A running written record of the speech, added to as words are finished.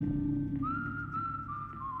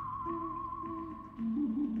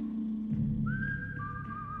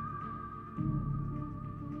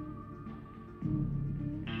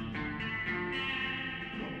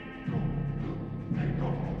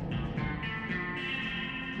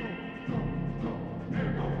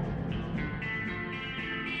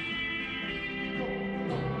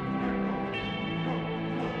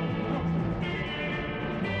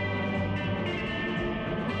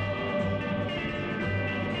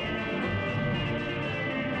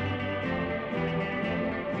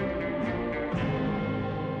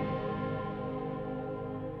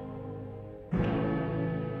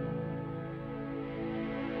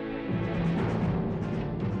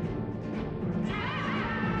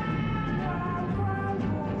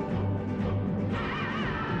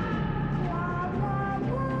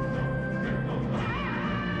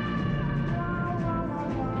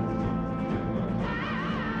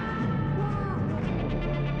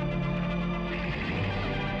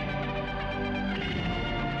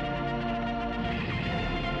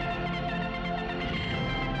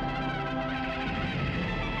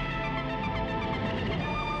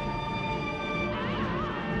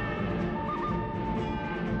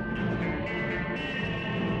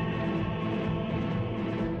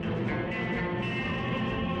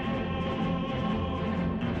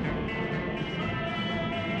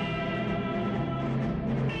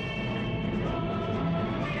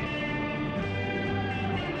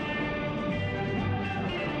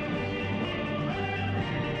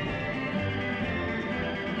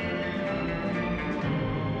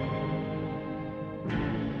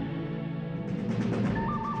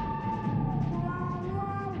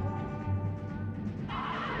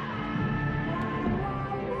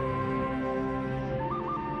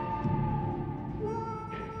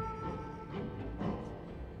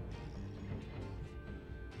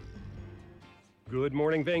Good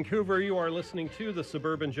morning, Vancouver. You are listening to the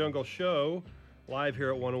Suburban Jungle Show, live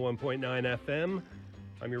here at 101.9 FM.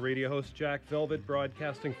 I'm your radio host, Jack Velvet,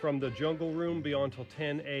 broadcasting from the Jungle Room beyond till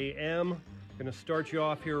 10 a.m. Going to start you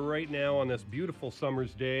off here right now on this beautiful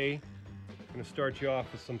summer's day. Going to start you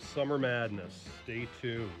off with some summer madness. Stay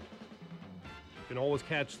tuned. You can always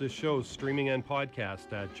catch this show streaming and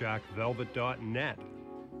podcast at jackvelvet.net.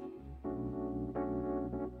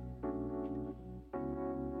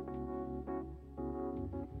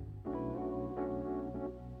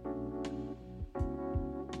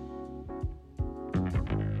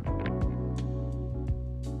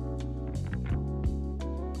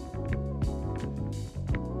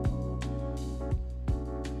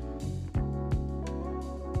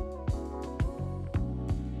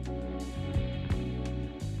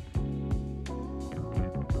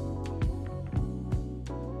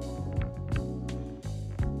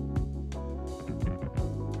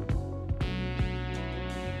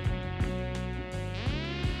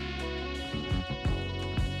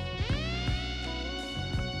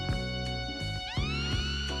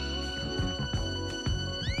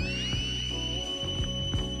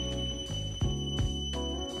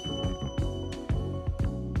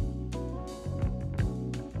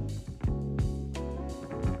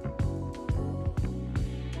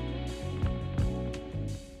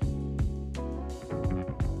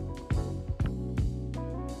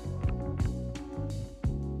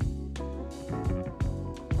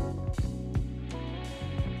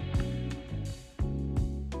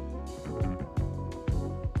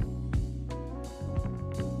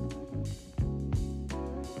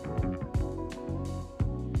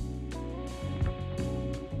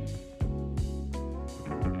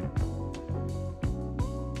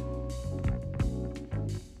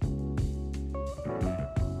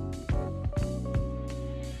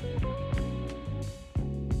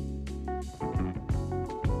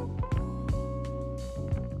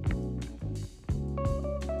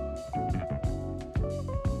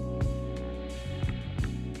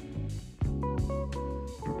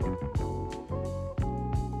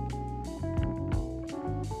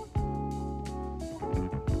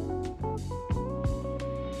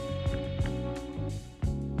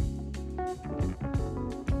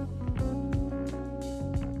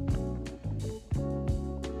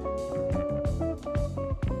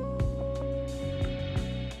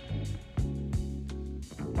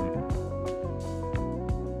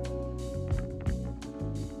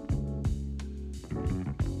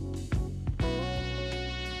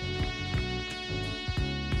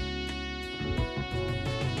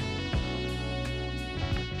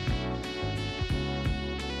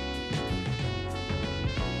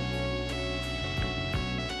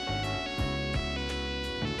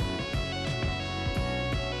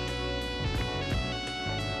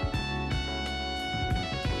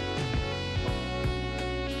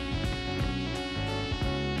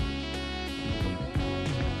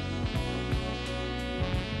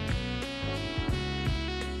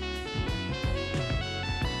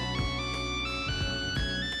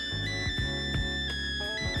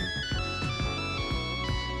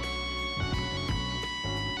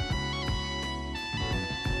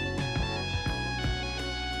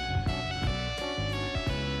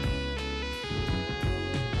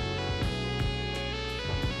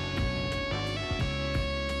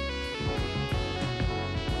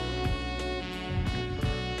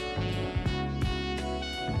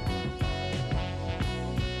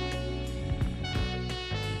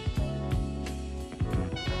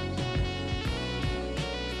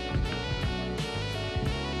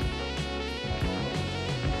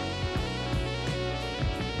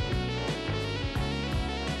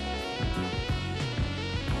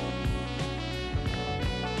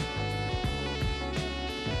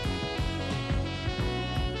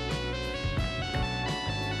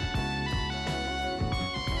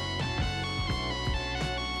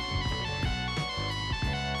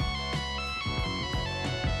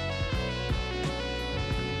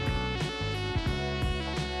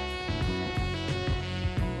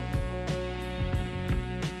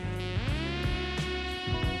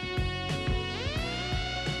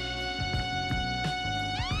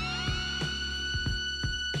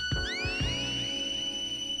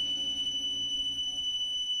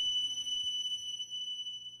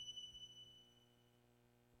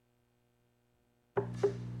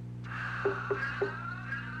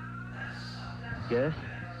 Yes?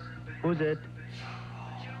 Who's it?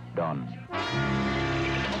 Don.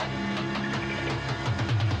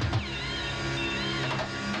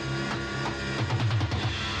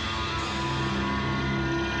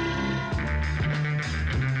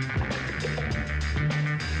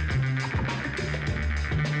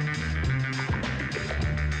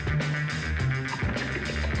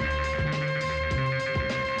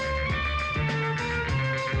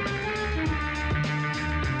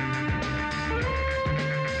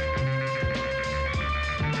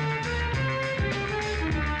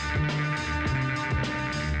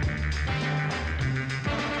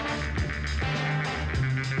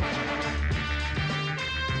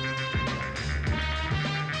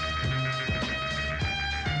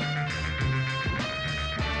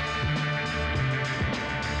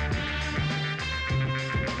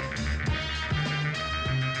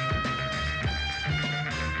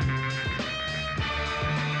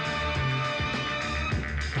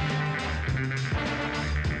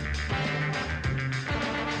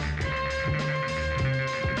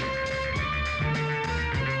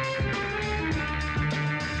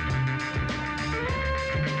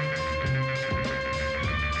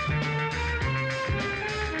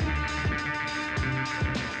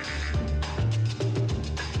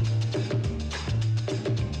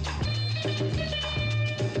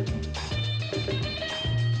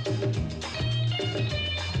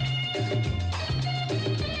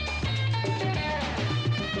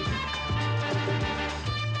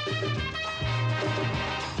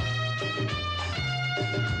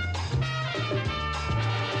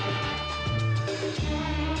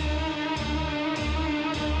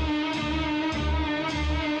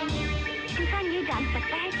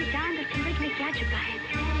 सकता है कि चांद और सूरज में क्या छुपा है,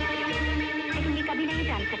 लेकिन ये कभी नहीं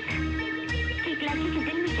जान सकता कि एक लड़की के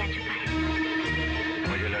दिल में क्या छुपा है।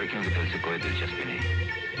 मुझे लड़कियों के दिल से कोई दिलचस्पी नहीं,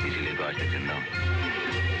 इसीलिए तो आज तक जिंदा हूँ।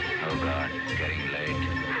 Oh God, getting late.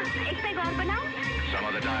 एक पैग और बनाओ? Some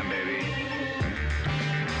other time, baby.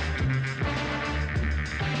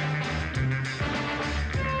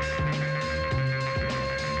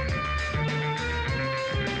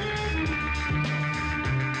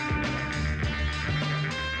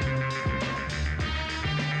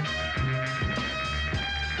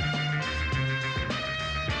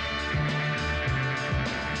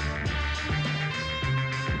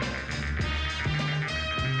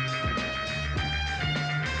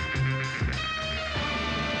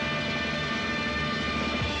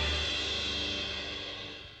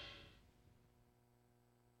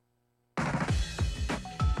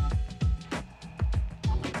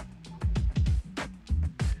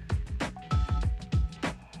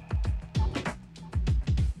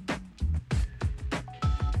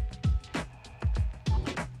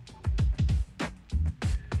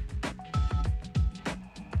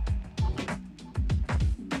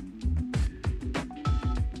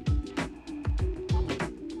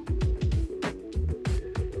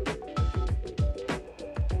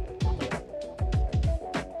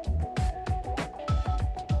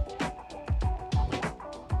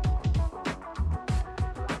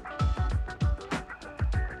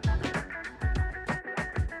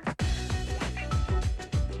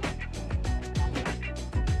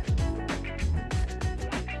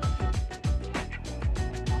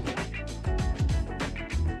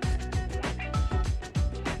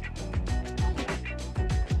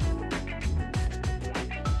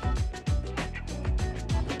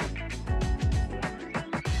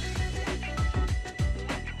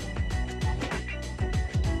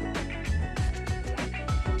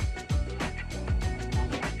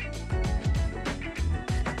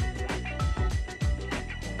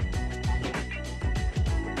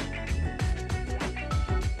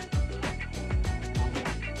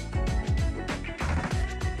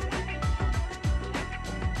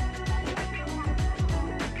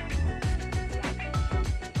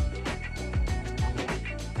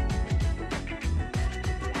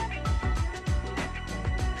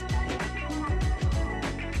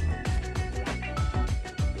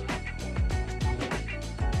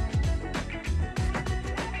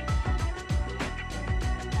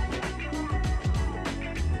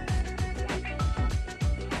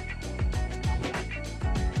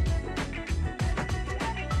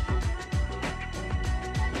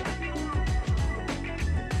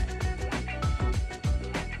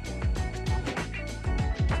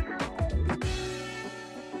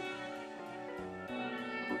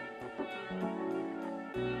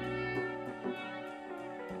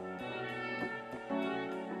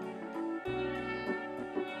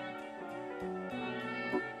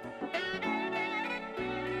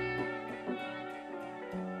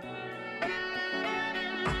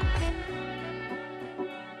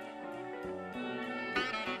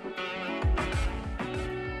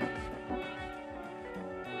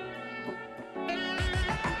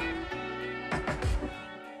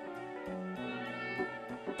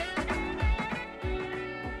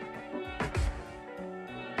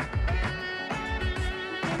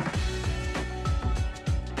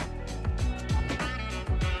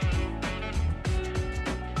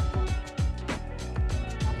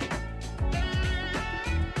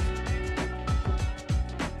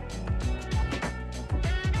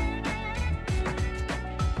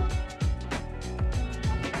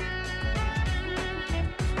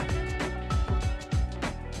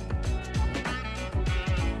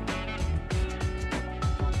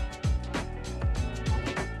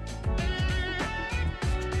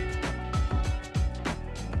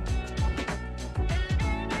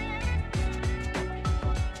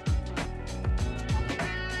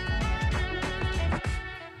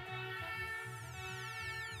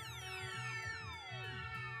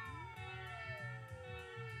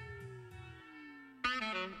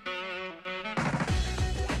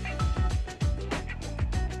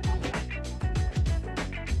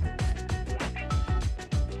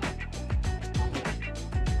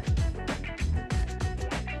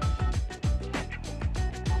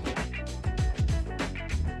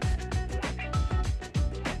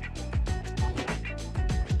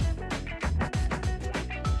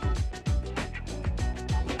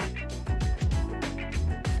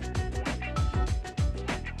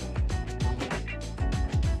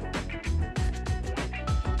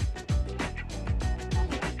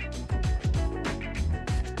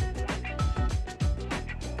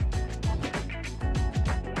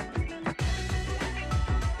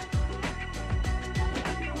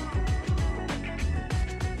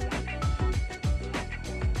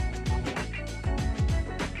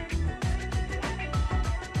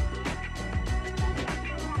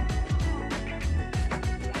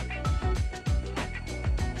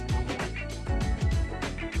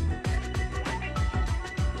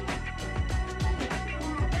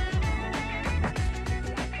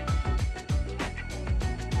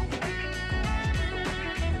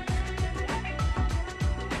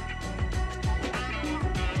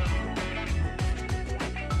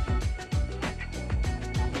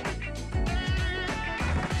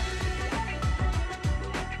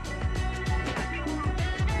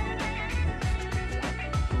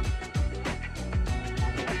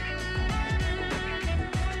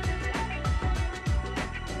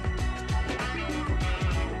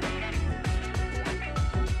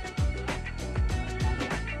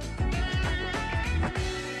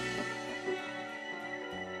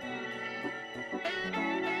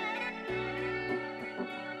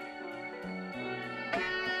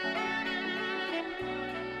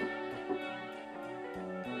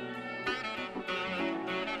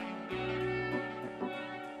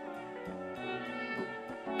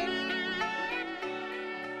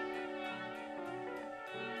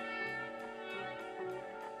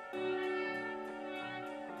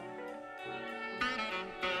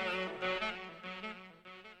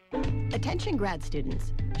 Attention grad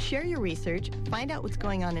students, share your research, find out what's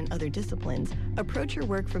going on in other disciplines, approach your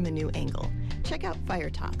work from a new angle. Check out Fire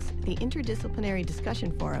Talks, the interdisciplinary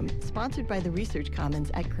discussion forum sponsored by the Research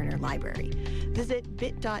Commons at Kerner Library. Visit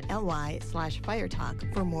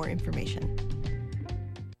bit.ly/firetalk for more information.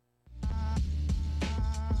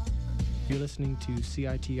 You're listening to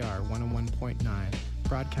CITR 101.9,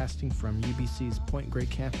 broadcasting from UBC's Point Grey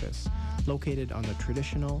campus, located on the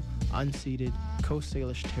traditional, unceded Coast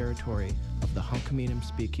Salish territory of the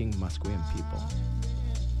Hunkaminam-speaking Musqueam people.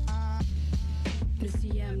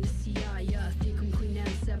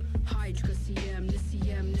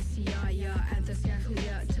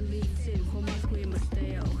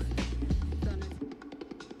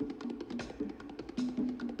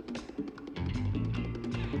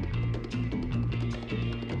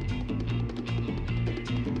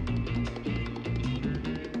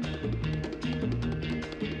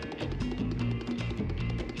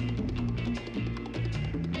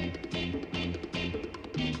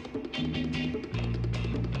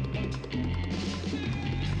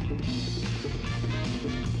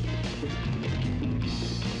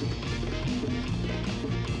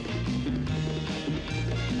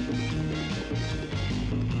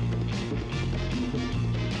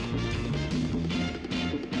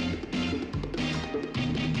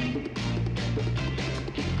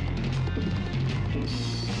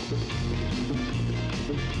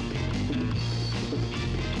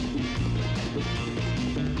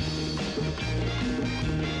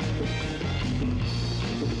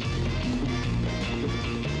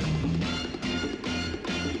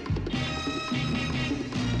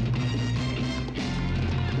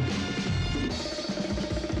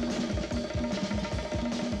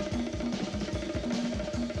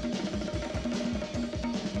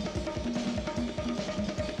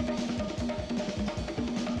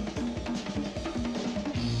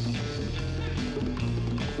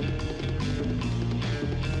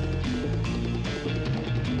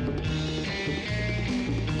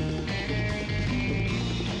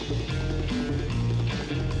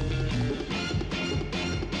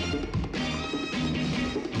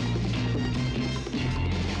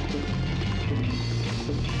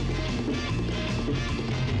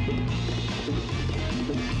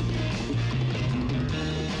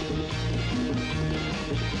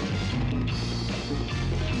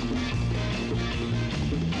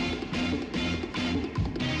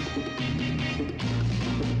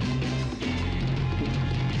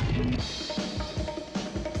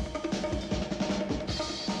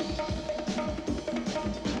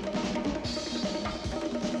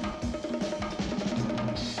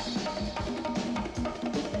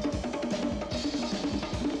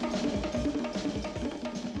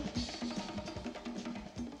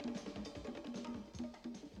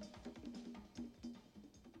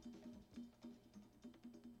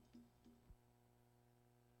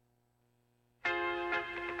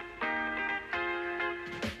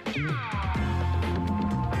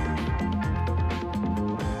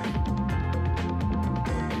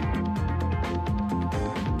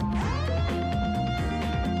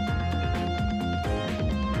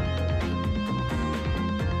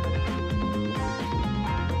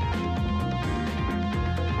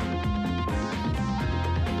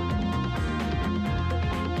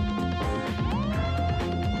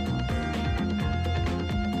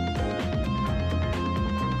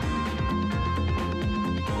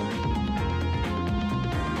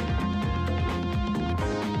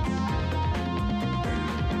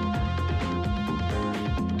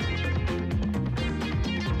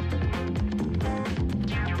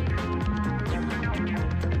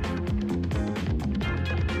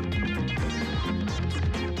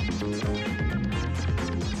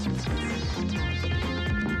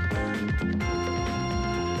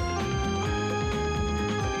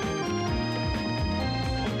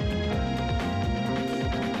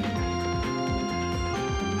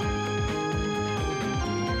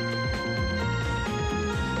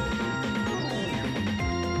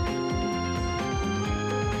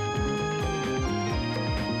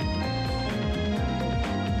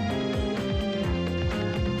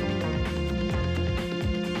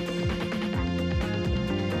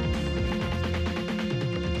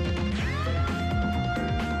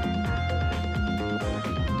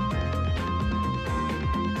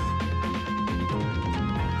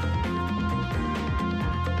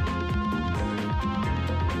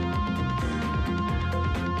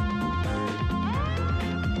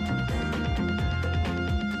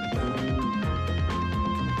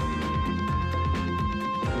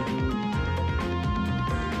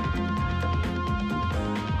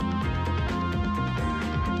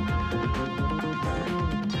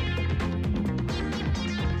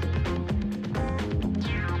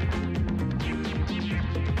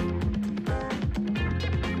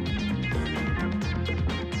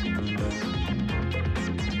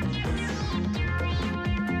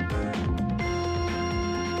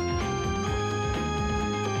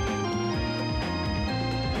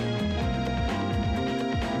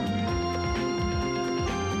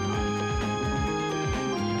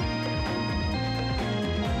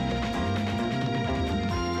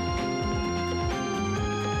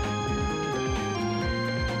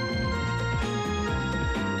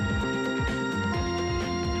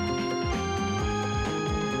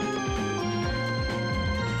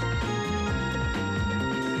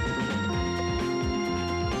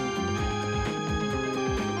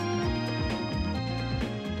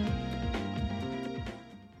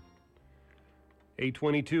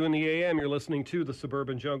 8:22 in the AM, you're listening to the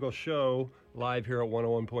Suburban Jungle Show, live here at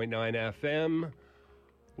 101.9 FM.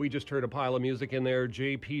 We just heard a pile of music in there.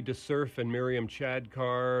 J.P. DeSurf and Miriam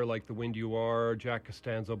Chadkar, Like the Wind You Are. Jack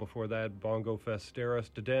Costanzo before that, Bongo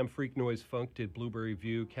Festeras. The Damn Freak Noise Funk did Blueberry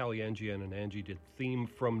View. Callie Angian and Angie did Theme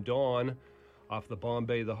from Dawn off the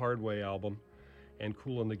Bombay the Hard Way album. And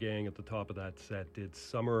Kool and the Gang at the top of that set did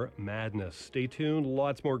Summer Madness. Stay tuned.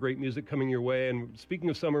 Lots more great music coming your way. And speaking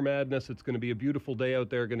of Summer Madness, it's going to be a beautiful day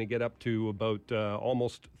out there. Going to get up to about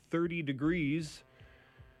almost 30 degrees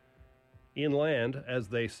inland, as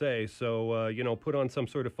they say. So, put on some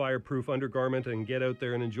sort of fireproof undergarment and get out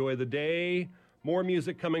there and enjoy the day. More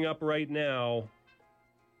music coming up right now.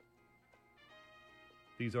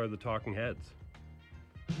 These are the Talking Heads.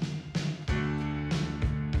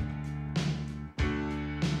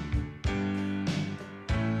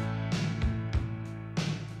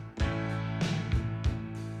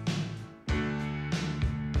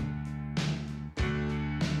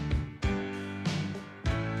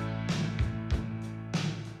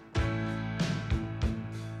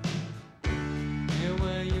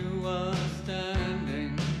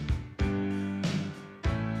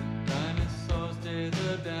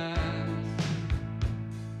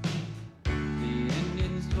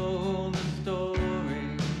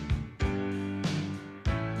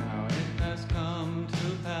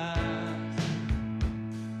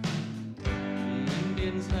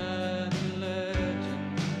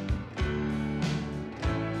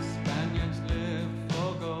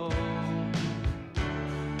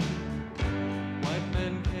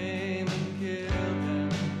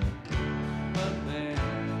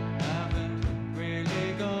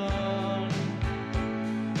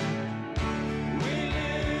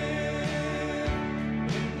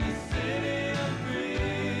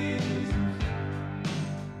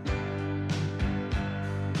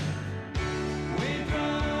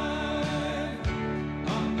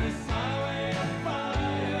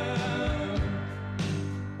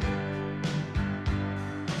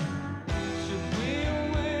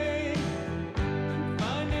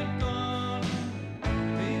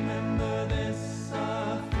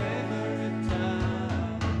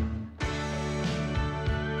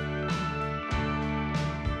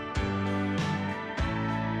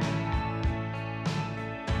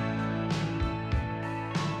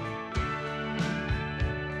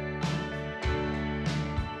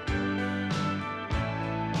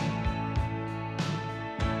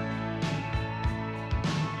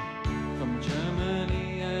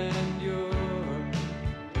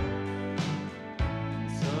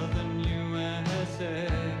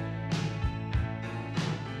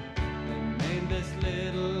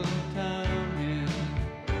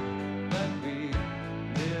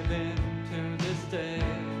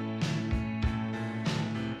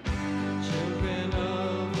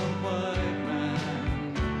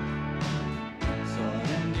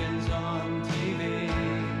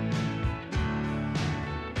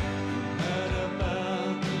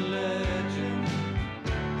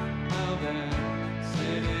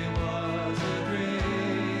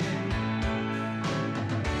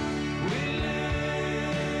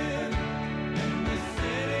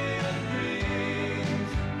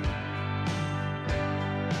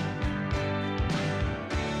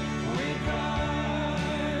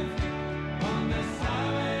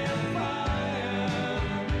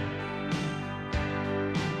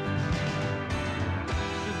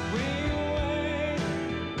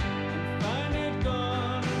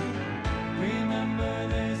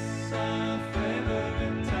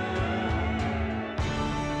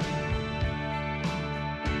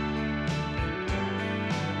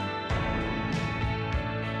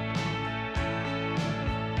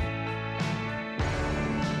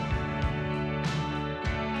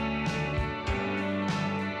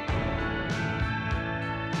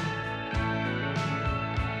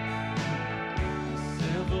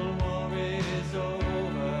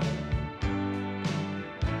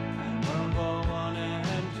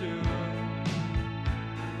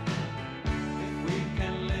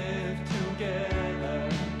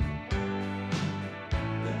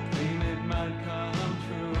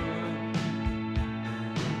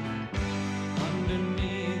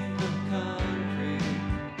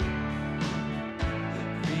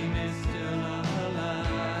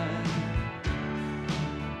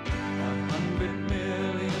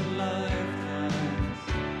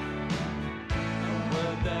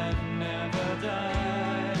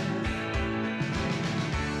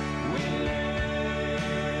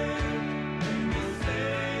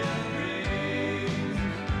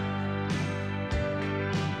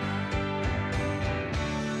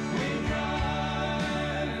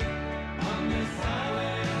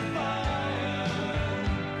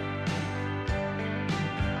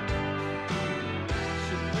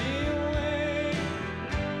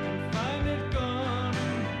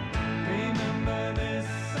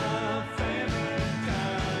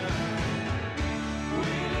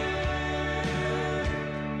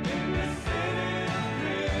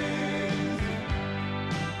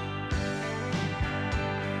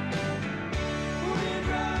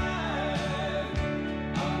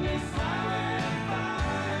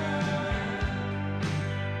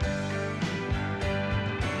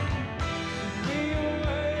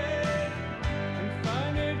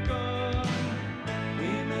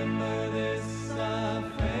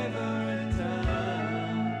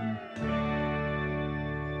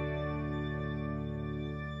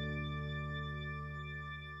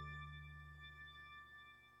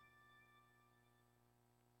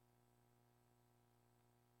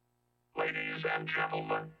 Ladies and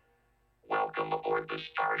gentlemen, welcome aboard the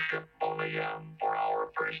Starship Boneyam for our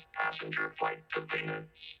first passenger flight to Venus.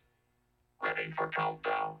 Ready for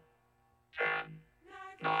countdown. 10,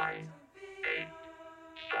 9, 8,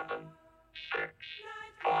 7, 6,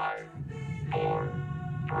 5, 4,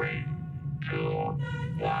 3, 2,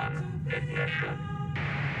 1, ignition.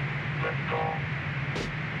 Lift off.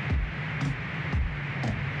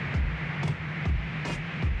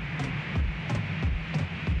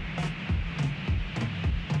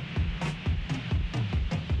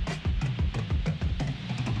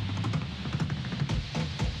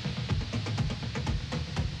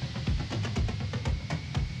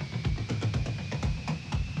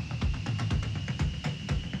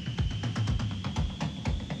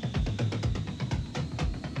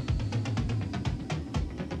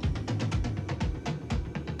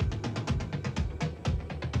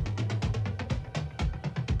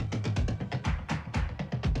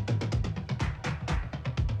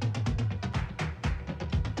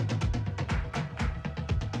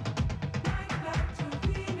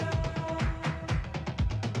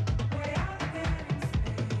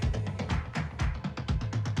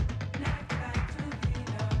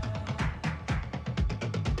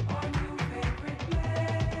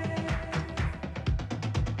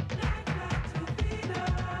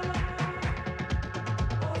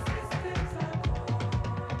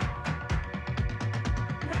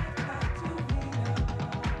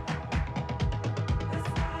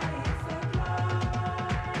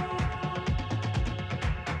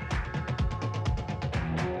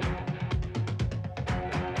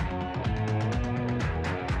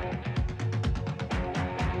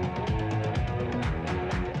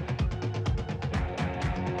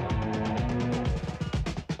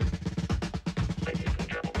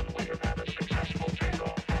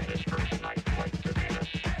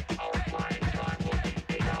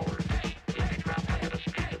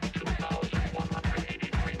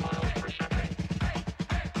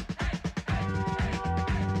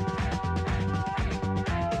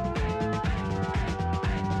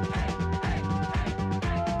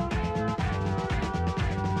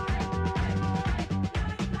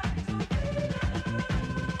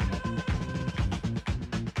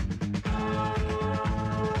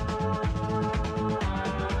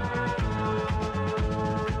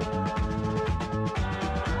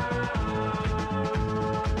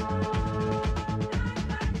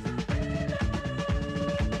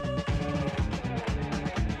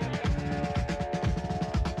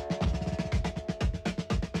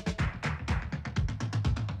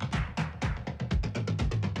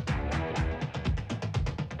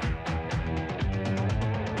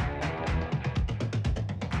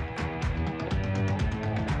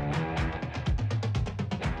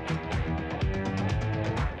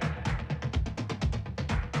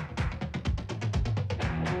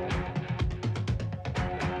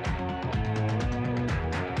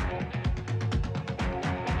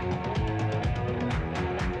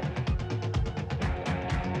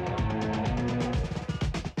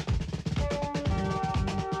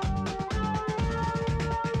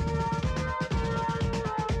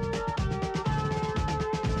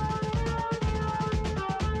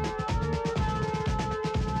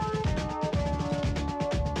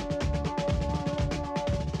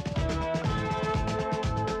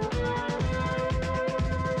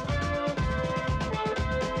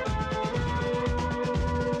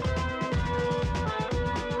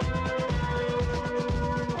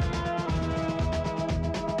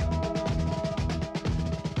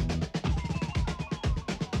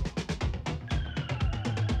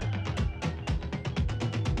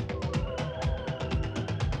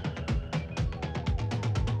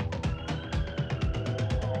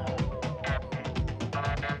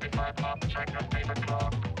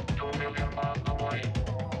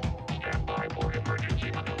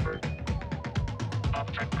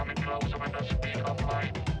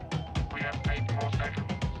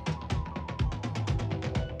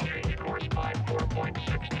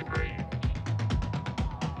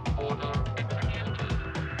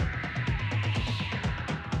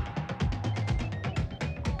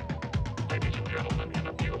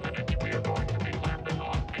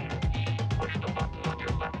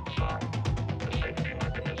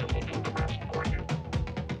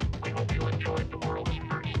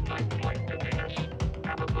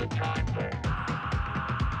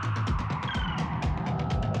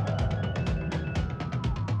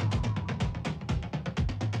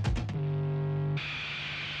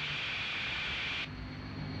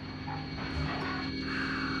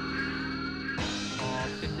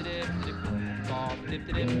 dip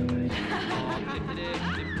dip dip, dip dip dip,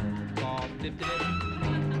 dip dip dip,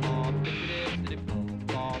 dip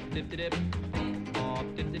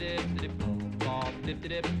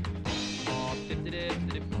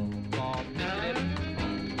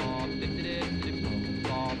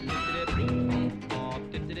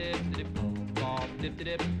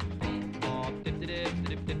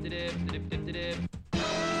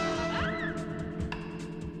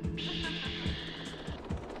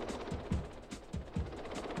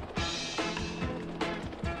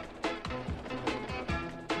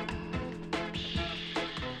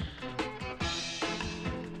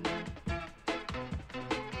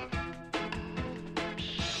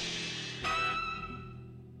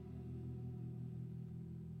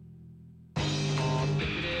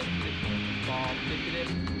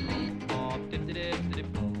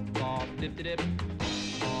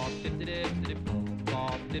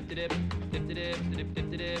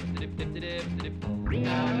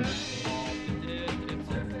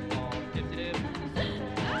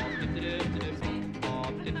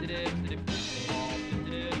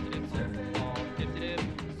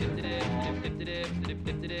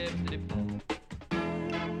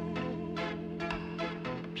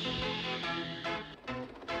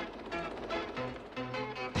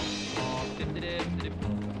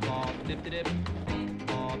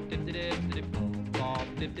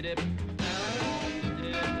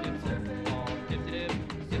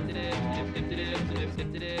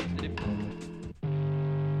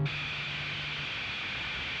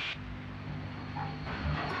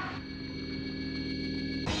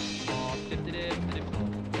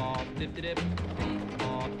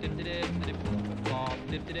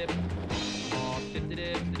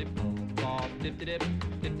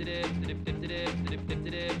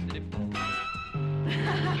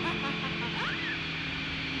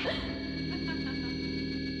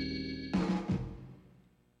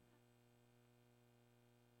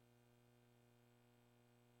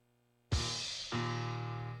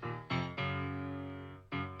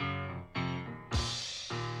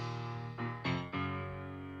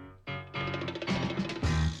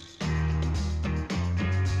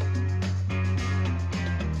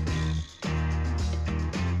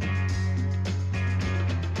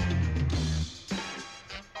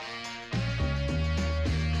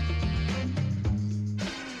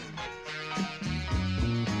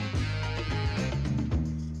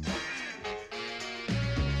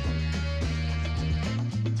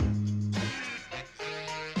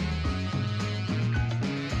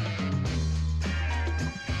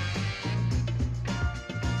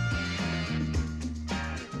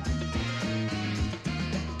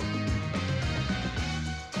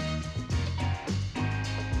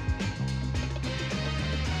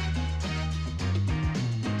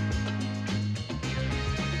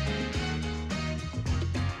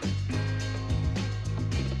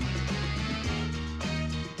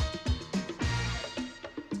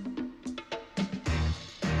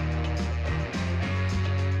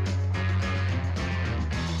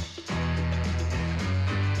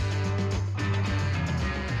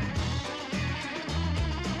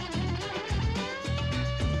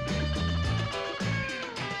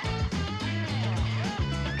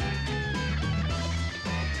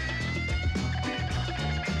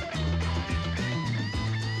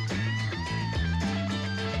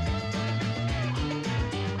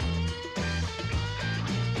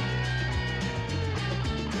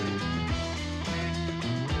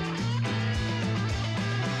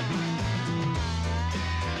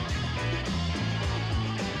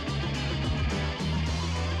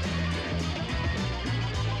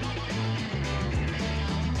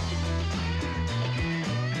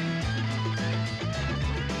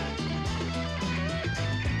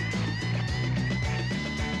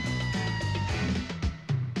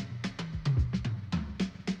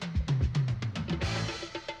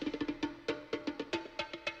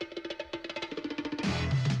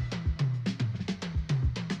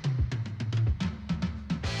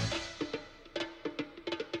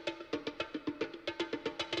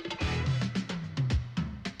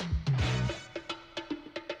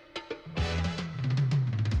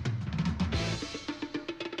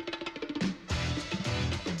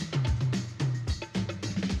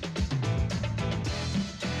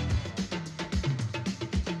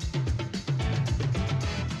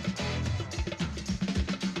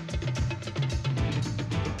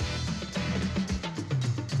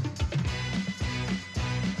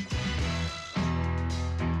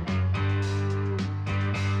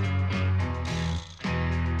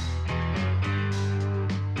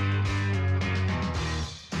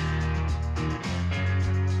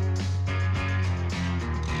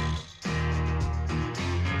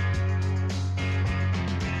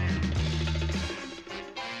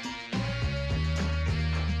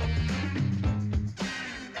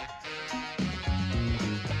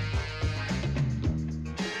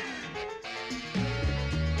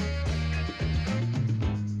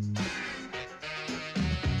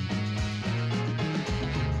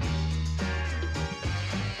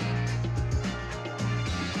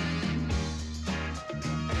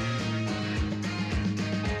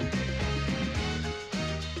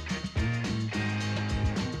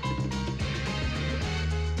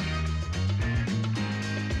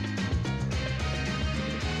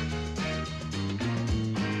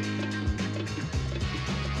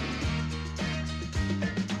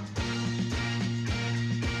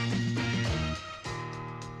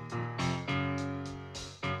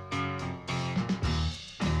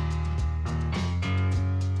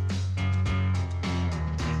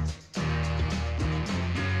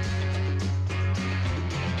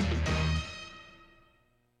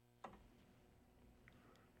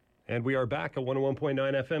And we are back at 101.9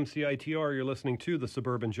 FM CITR. You're listening to the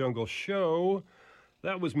Suburban Jungle Show.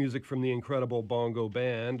 That was music from the incredible Bongo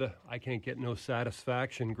Band. I Can't Get No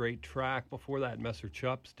Satisfaction. Great track. Before that, Messer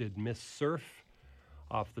Chups did Miss Surf.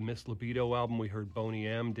 Off the Miss Libido album, we heard Boney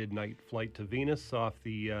M. did Night Flight to Venus off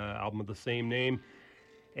the album of the same name.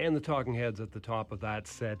 And the Talking Heads at the top of that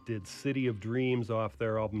set did City of Dreams off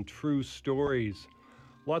their album True Stories.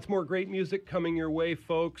 Lots more great music coming your way,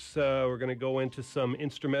 folks. We're going to go into some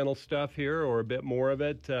instrumental stuff here, or a bit more of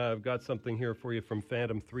it. I've got something here for you from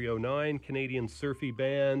Phantom 309, Canadian surfy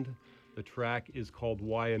band. The track is called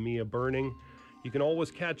Waimea Burning. You can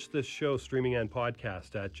always catch this show streaming and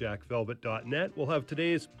podcast at jackvelvet.net. We'll have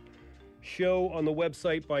today's show on the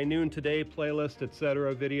website by noon today, playlist,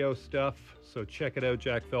 etc., video stuff. So check it out,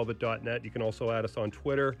 jackvelvet.net. You can also add us on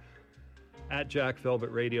Twitter, at Jack Velvet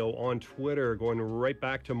Radio on Twitter. Going right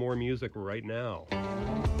back to more music right now.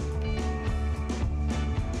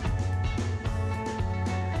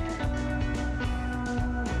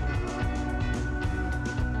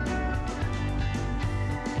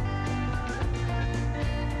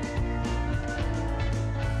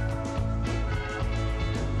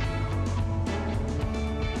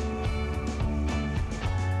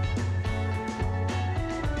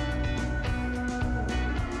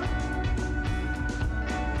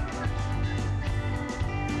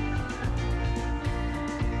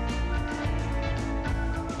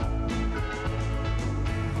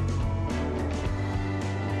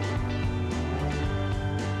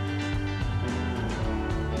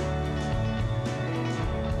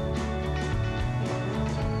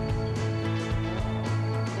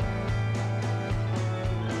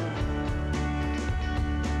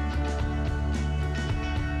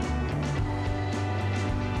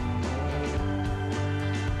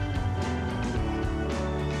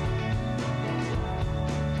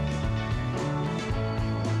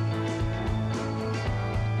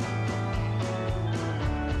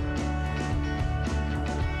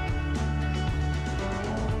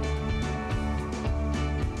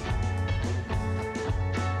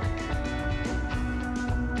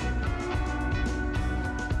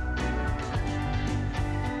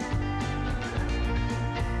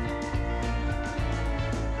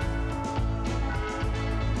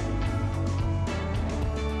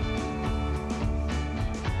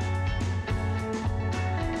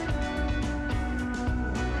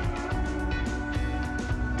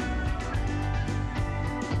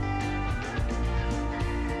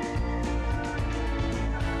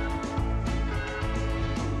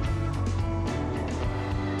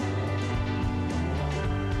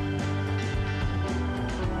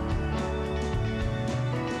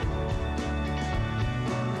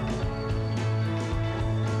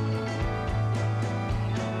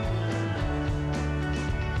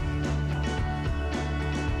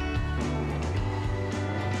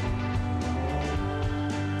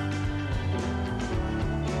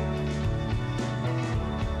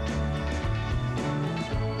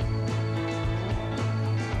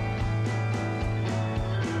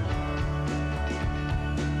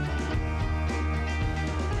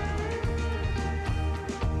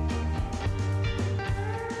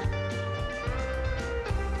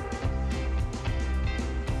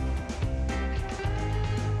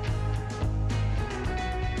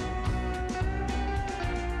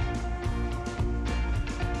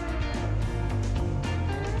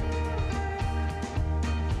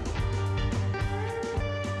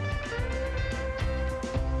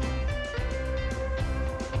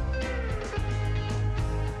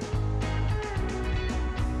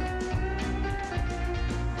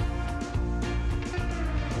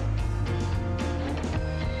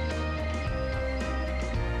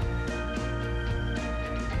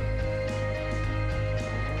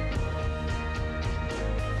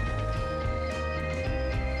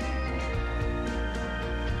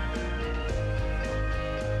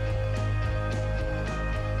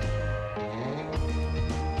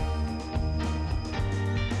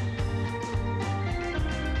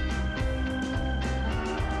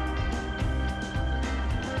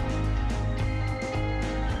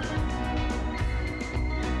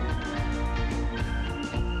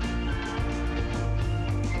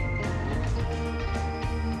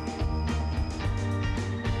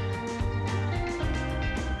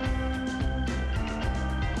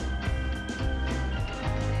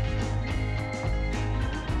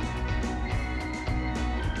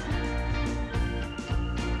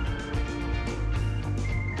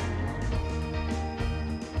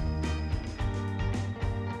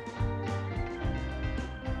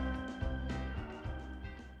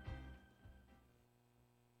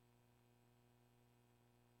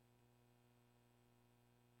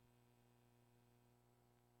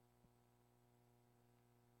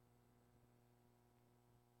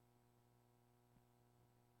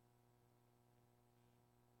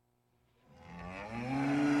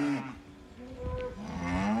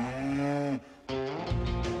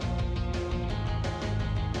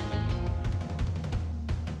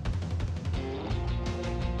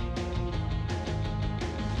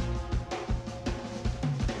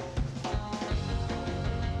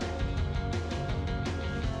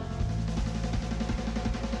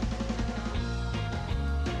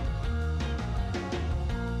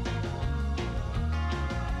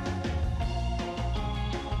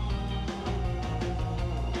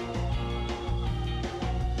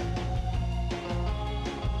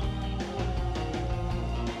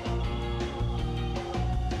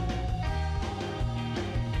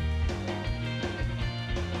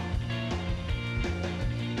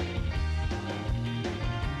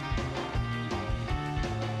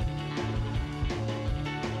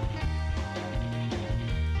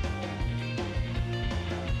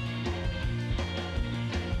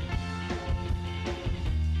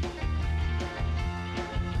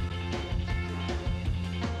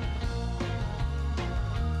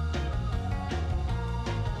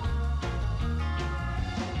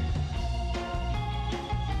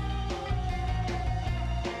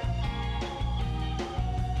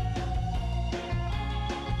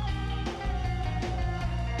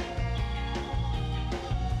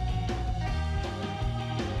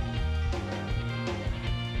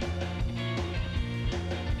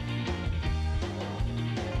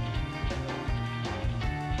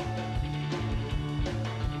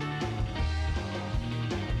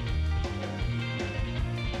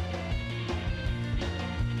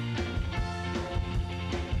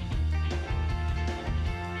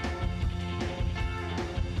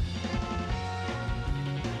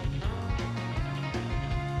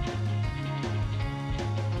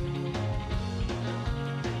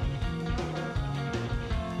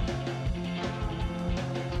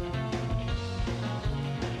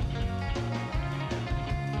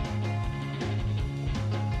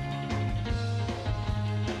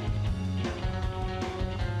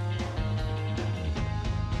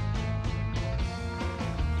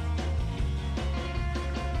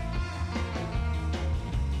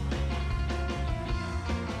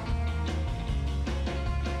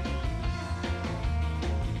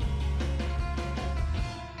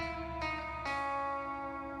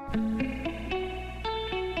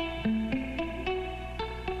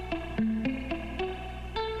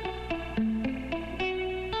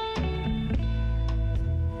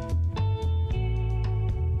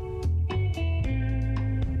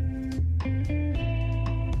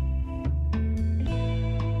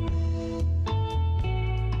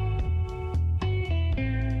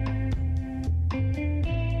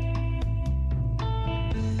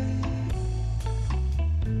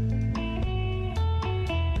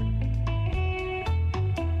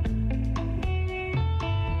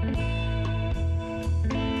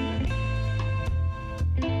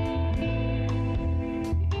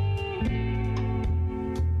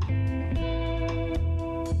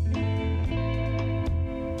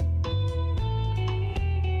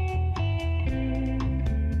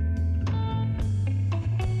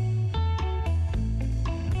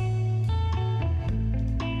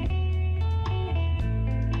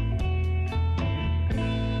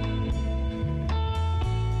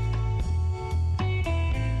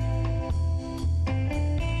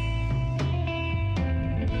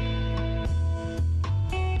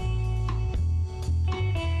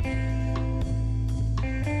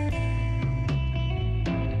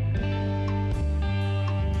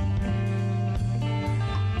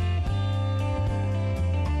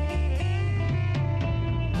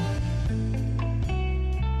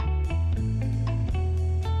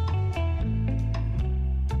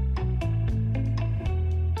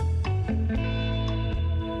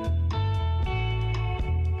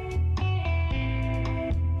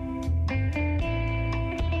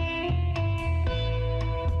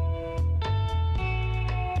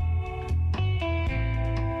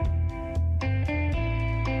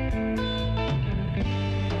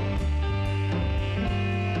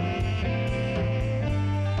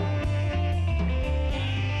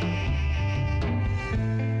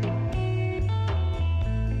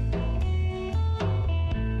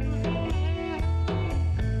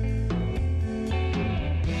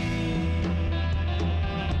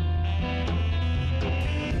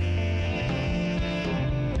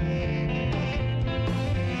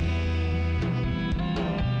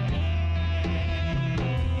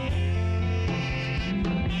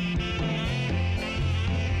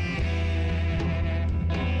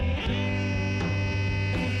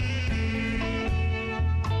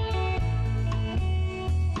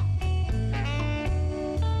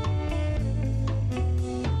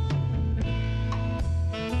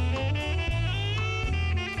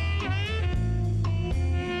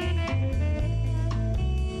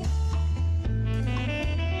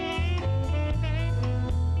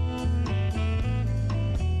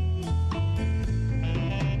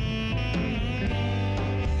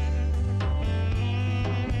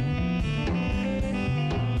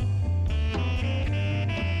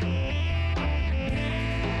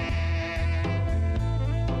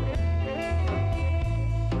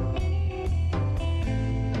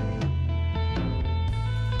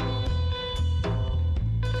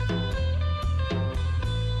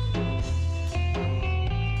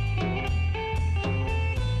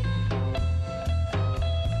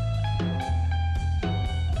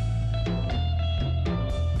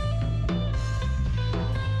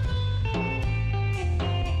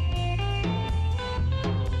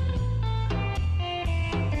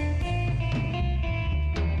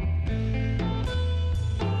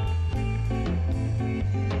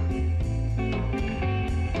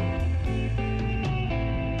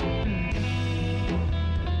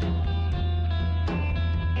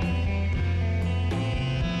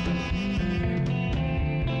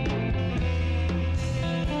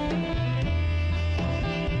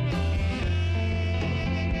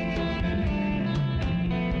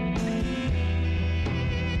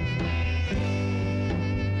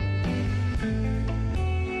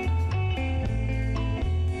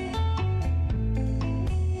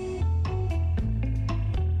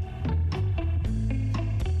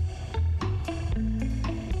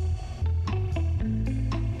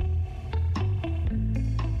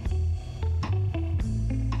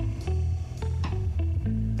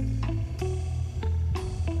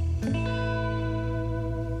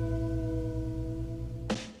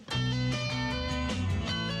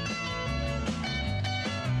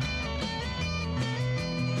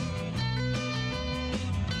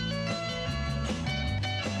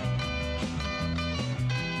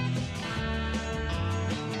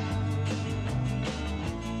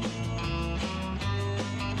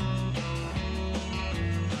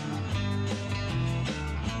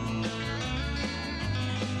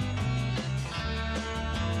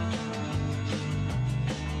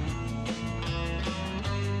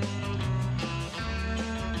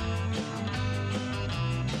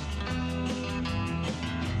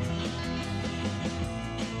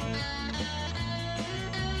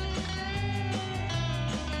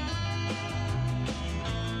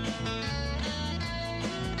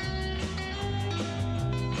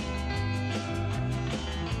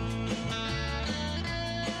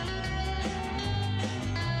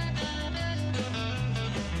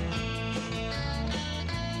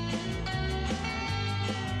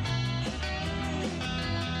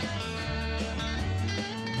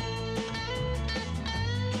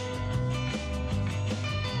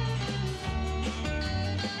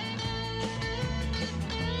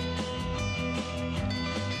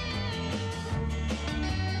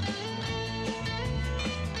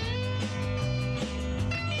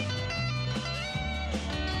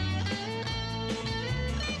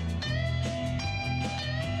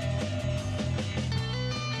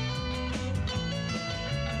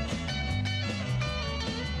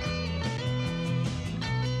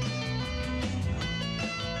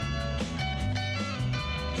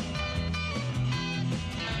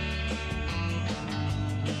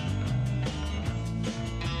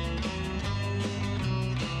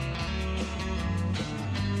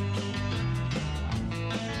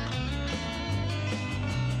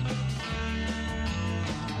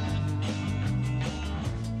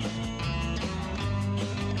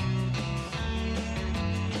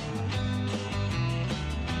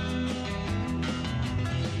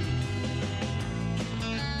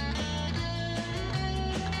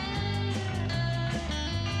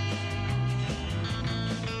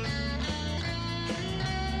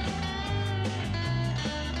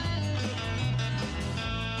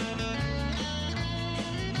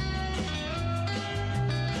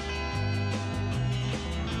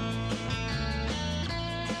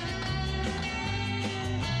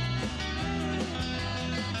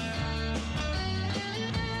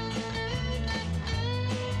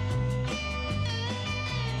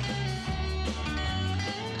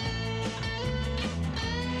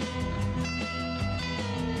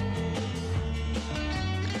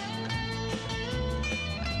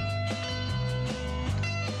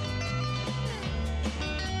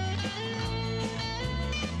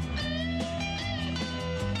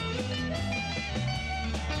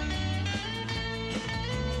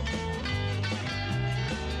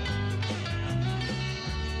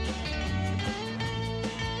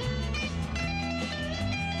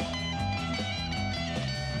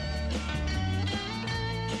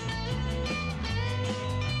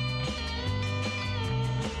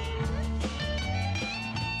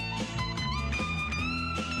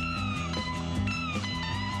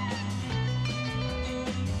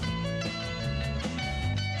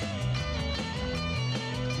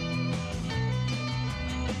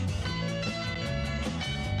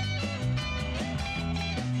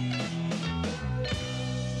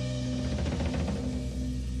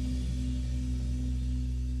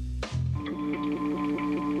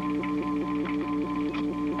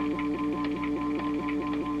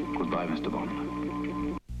 last of all.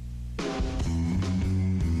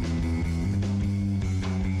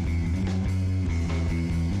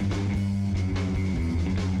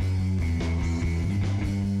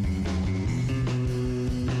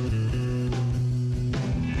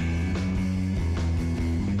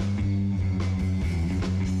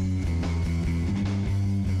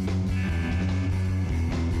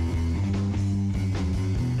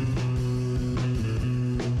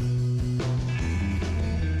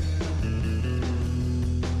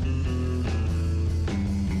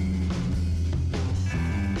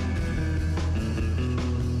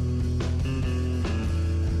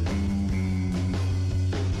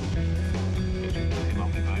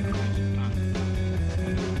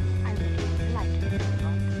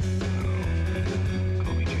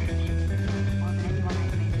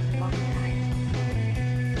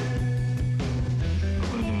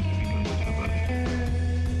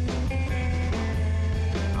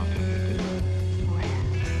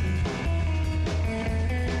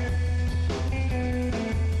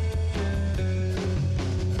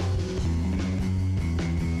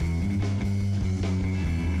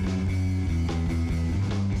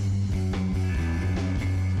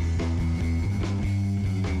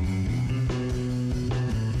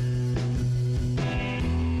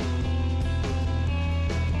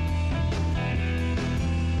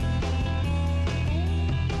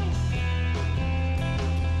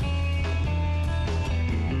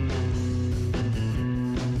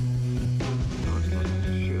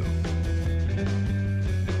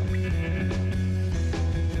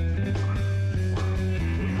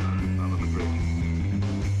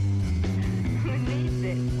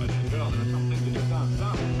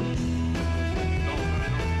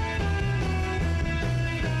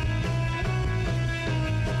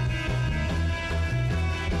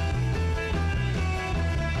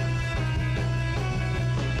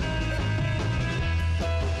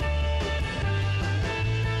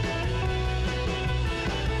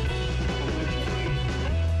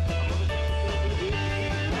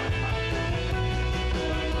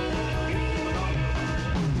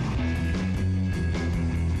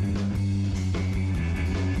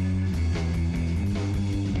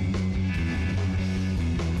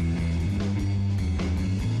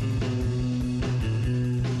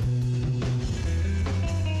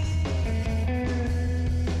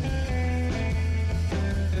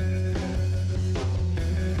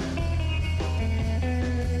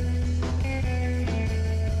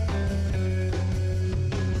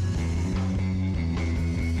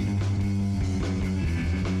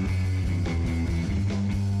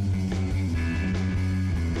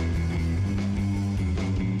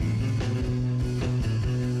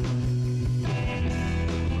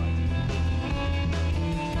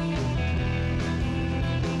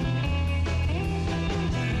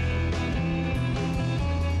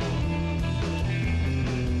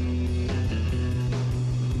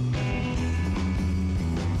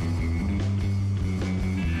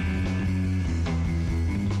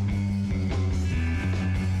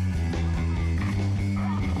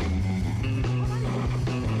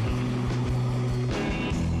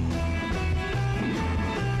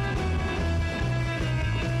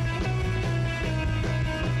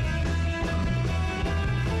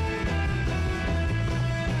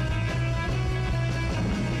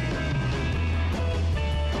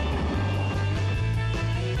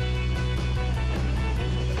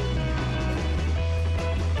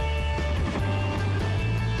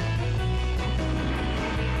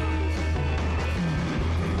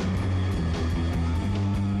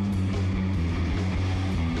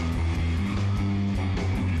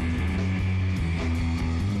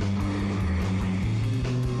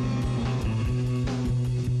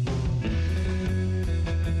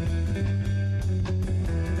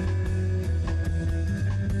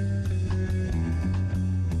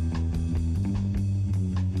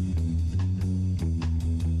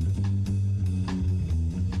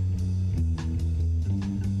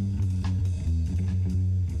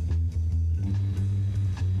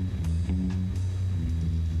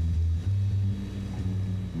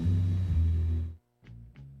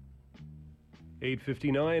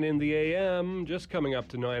 $8:59 in the AM, just coming up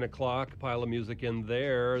to 9 o'clock. Pile of music in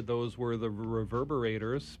there. Those were the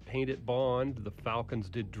Reverberators, Paint It Bond. The Falcons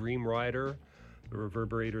did Dream Rider. The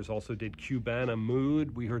Reverberators also did Cubana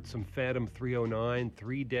Mood. We heard some Phantom 309,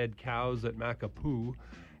 Three Dead Cows at Macapoo,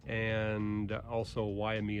 and also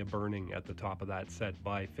Waimea Burning at the top of that set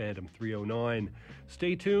by Phantom 309.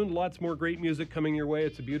 Stay tuned. Lots more great music coming your way.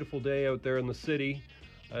 It's a beautiful day out there in the city.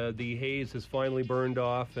 The haze has finally burned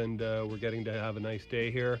off, and we're getting to have a nice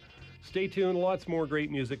day here. Stay tuned. Lots more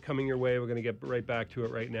great music coming your way. We're going to get right back to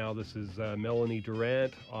it right now. This is Melanie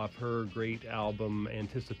Durrant off her great album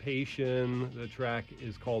Anticipation. The track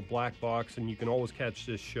is called Black Box, and you can always catch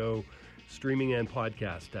this show streaming and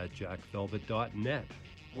podcast at jackvelvet.net.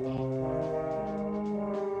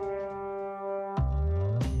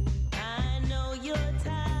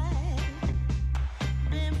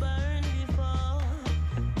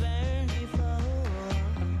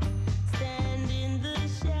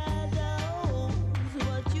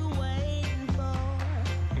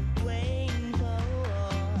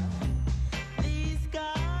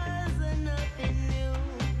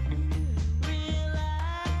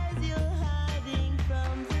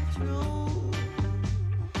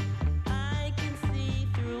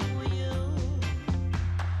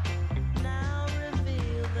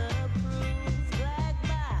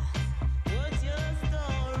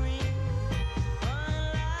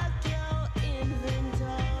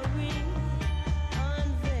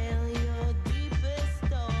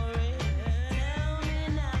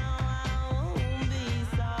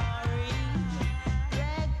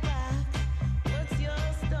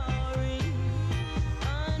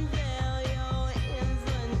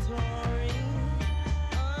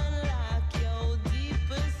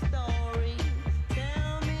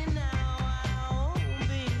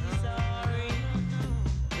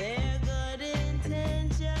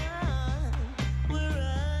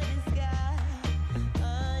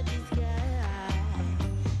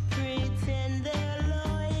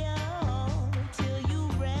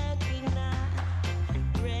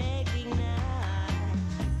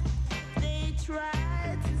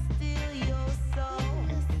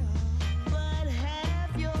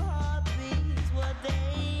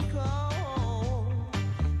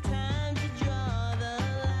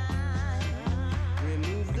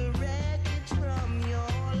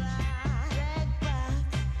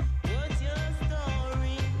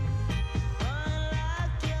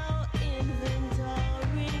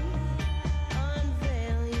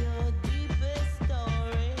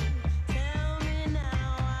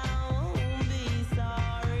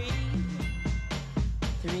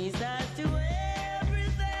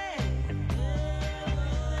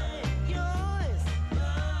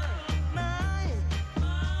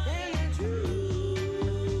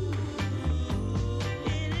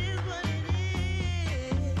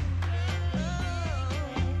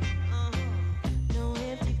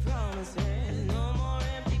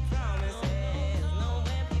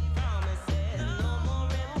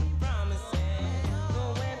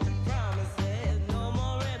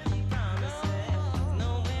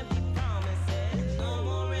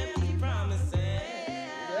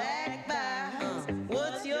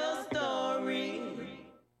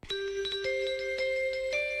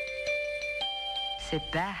 Sit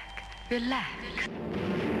back, relax.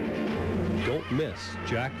 Don't miss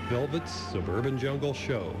Jack Velvet's Suburban Jungle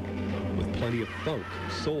Show with plenty of funk,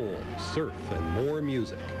 soul, surf, and more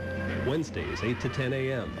music. Wednesdays, 8 to 10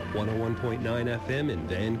 a.m. at 101.9 FM in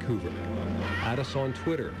Vancouver. Add us on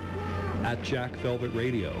Twitter at Jack Velvet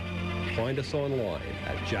Radio. Find us online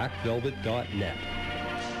at jackvelvet.net.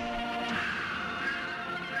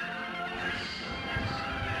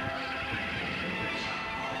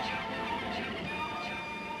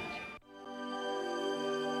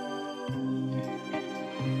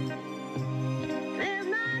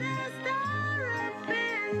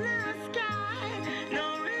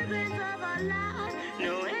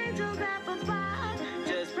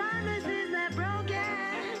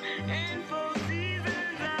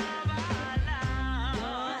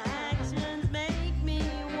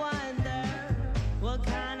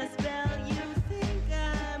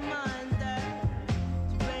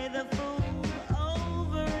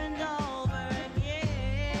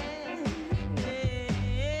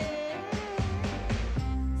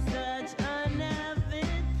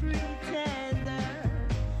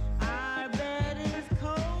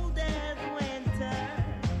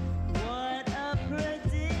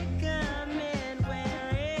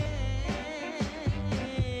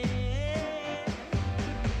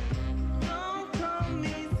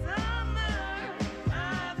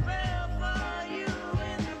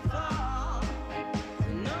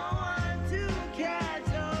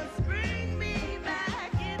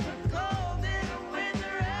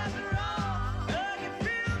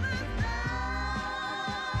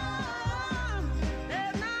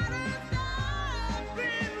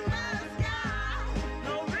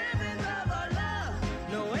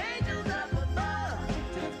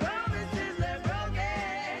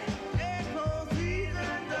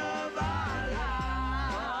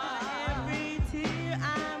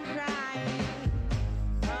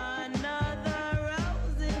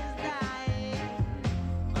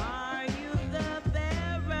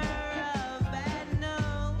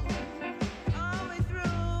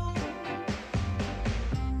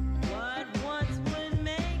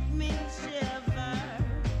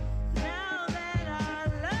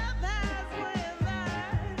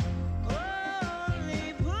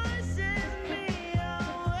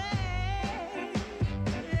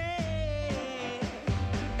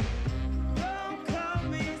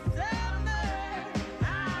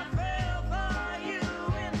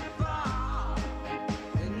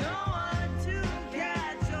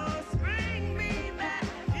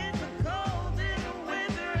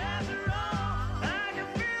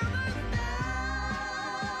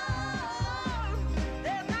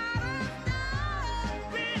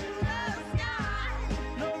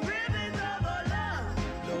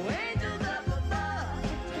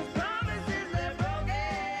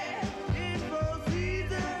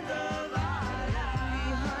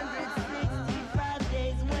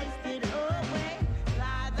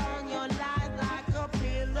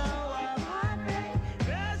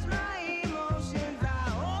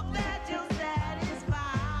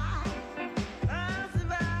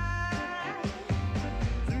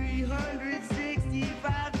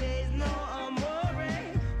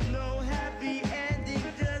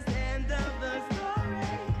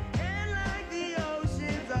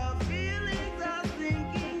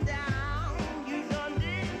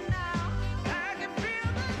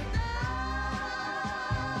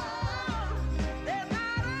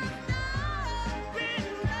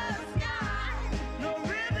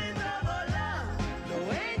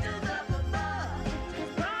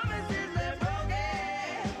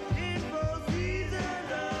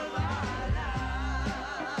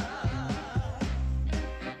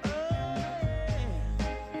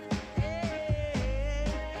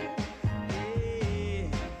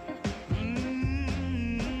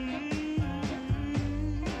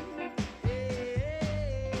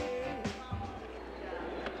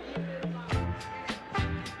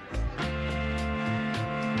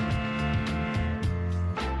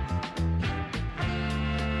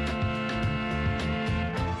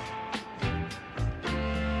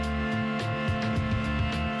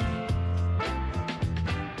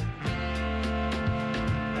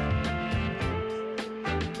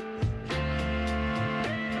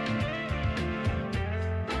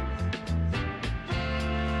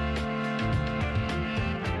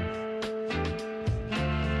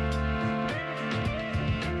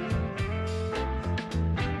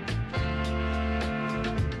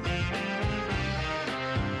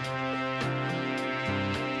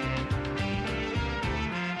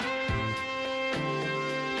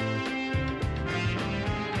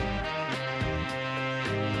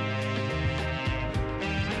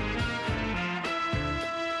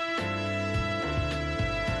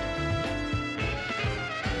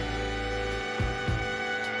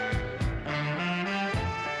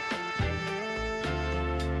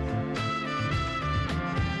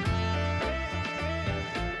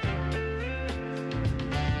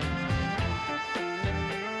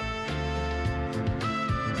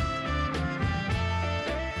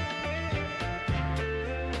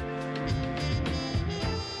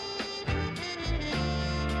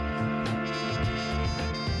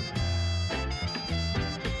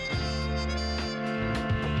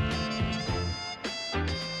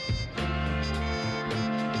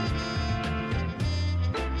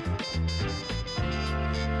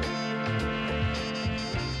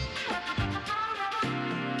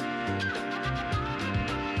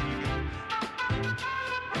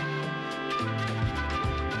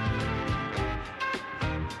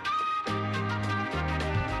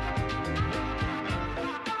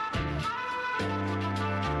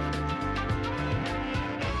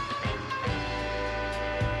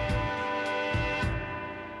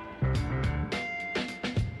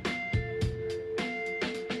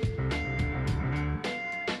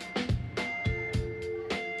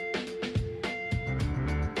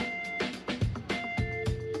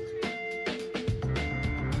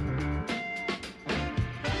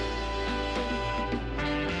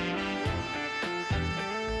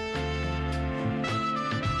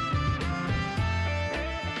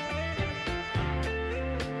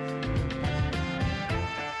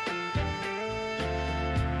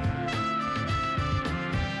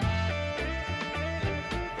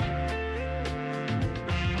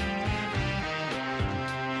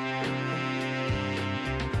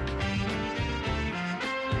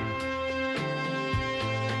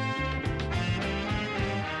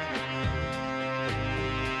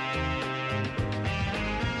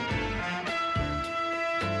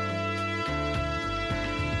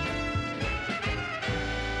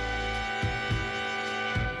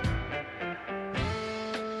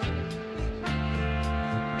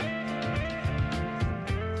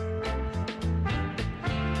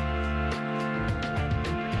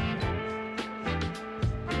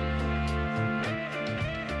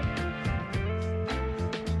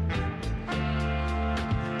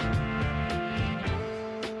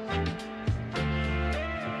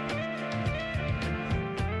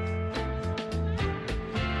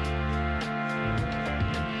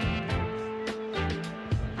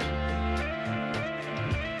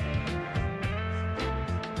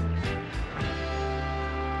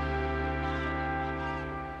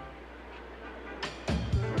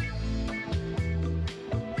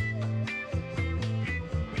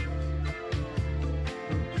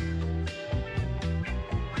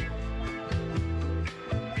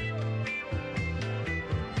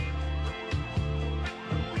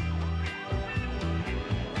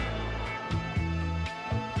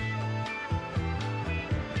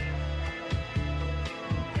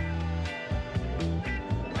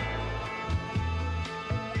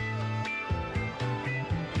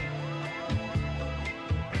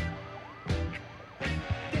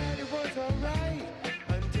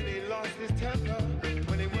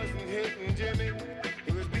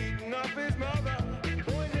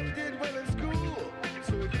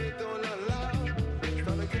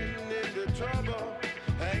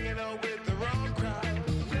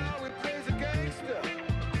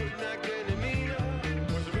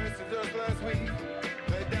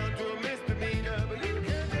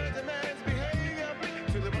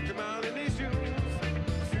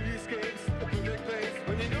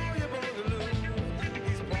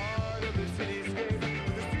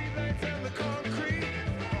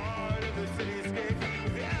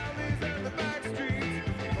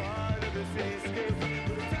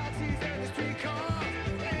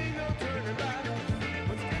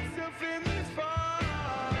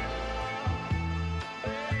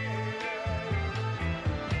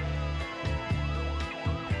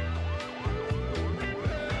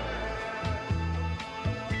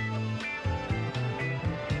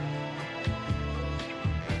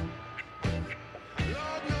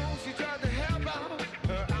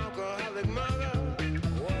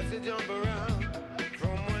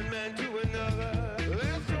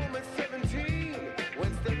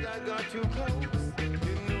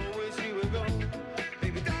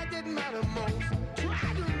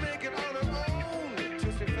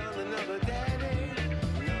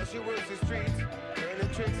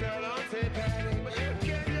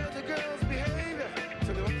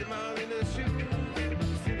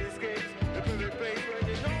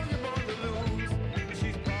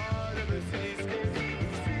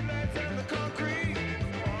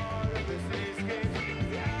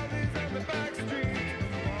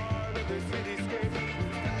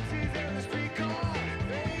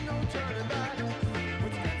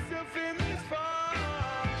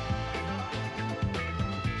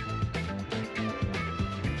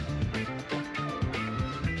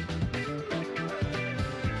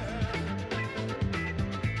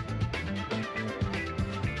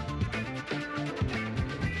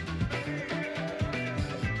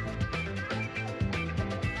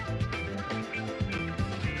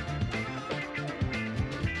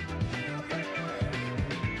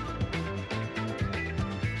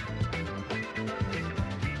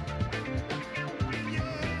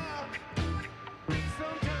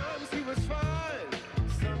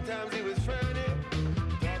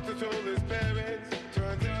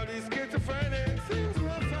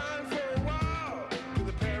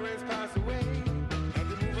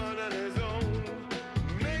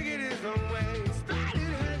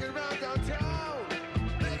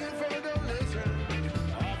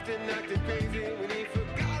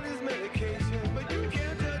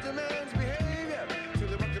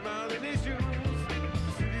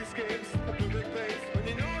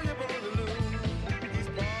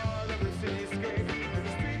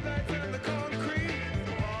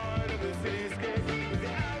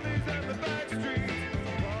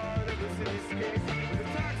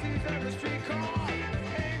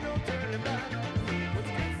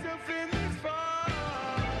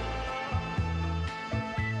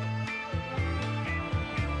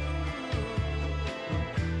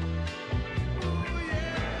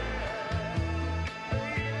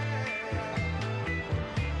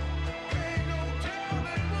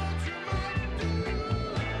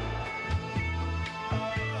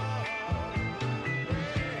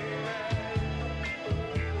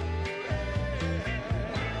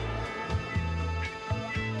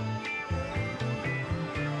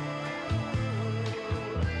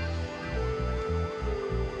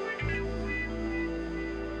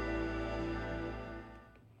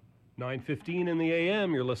 9:15 in the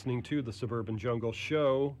a.m. You're listening to the Suburban Jungle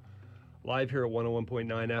Show, live here at 101.9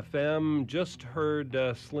 FM. Just heard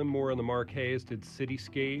Slim Moore and the Marqués did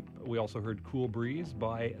Cityscape. We also heard Cool Breeze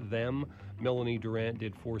by them. Melanie Durrant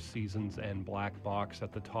did Four Seasons and Black Box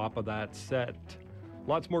at the top of that set.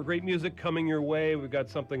 Lots more great music coming your way. We've got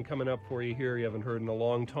something coming up for you here you haven't heard in a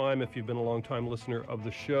long time if you've been a long-time listener of the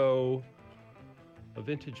show. A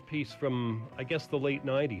vintage piece from, I guess, the late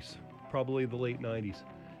 90s. Probably the late 90s.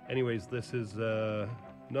 Anyways, this is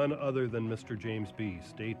none other than Mr. James B.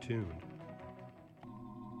 Stay tuned.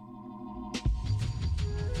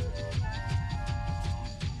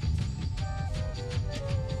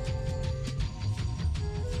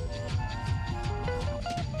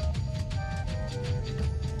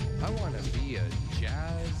 I want to be a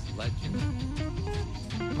jazz legend,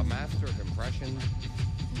 a master of impression.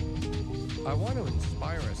 I want to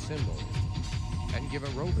inspire a symbol and give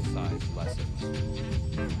aerobicized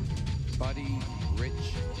lessons. Buddy, Rich,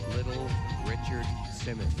 Little, Richard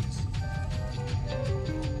Simmons.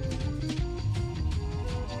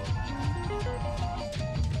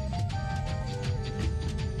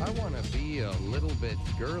 I want to be a little bit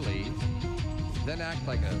girly, then act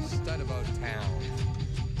like a stud about town.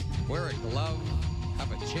 Wear a glove,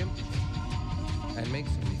 have a chimp, and make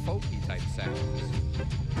some folky type sounds.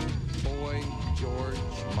 Boy, George,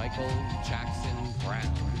 Michael, Jackson,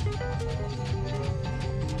 Brown.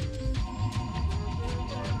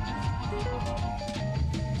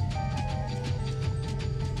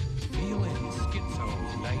 Feeling schizo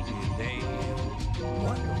night and day.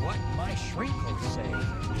 Wonder what my shrink will say.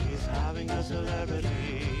 He's having a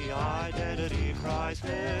celebrity identity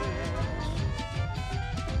crisis.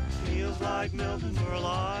 Feels like Milton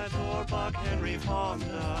Berle or Buck Henry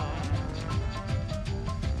Fonda.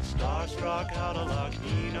 Starstruck, out of luck,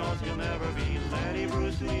 he knows he'll never be Lenny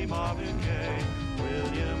Bruce Lee, Marvin Gaye,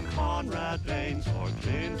 William Conrad Baines, or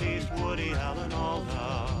Clint Eastwood, Woody Allen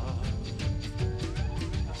Alda.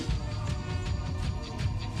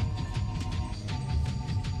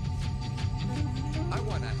 I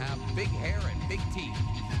want to have big hair and big teeth.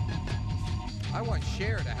 I want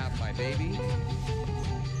Cher to have my baby.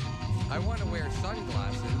 I want to wear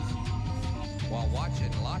sunglasses while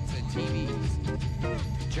watching lots of TVs.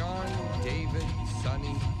 John, David,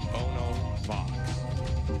 Sonny, Bono, Vox.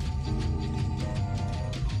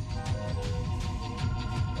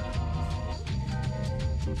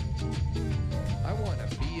 I want to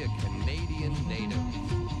be a Canadian native,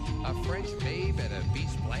 a French babe at a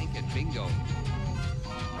beach blanket bingo.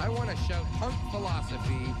 I want to shout punk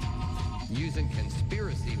philosophy using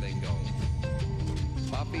conspiracy lingo.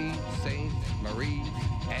 Buffy, Saint, Marie,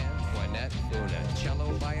 Antoinette, una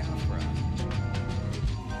cello Biafra.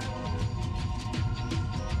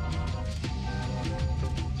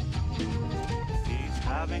 He's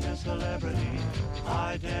having a celebrity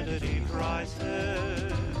identity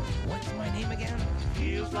crisis. What's my name again?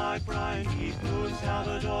 Feels like Brian Keith Moon,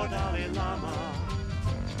 Salvador Dalai Lama.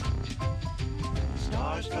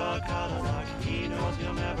 Starstruck, out of luck, he knows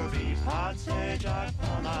he'll never be Patsy Jack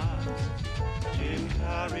Palance, Jim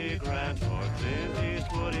Carrey, Grant, or Clint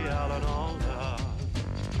Eastwood, Woody Allen Alda.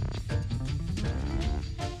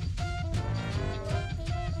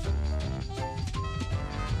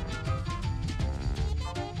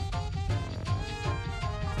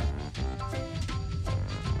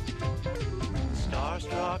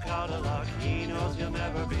 Starstruck, out of luck, he knows he'll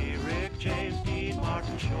never be Rick James, Dean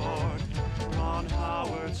Martin Short, Ron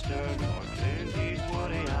Howard Stern, or Clint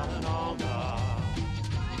Eastwood, Woody Allen Alda.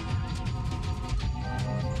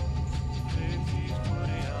 Clint Eastwood,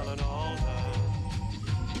 Woody Allen Alda.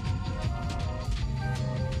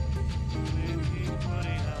 Clint Eastwood,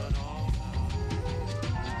 Woody Allen Alda.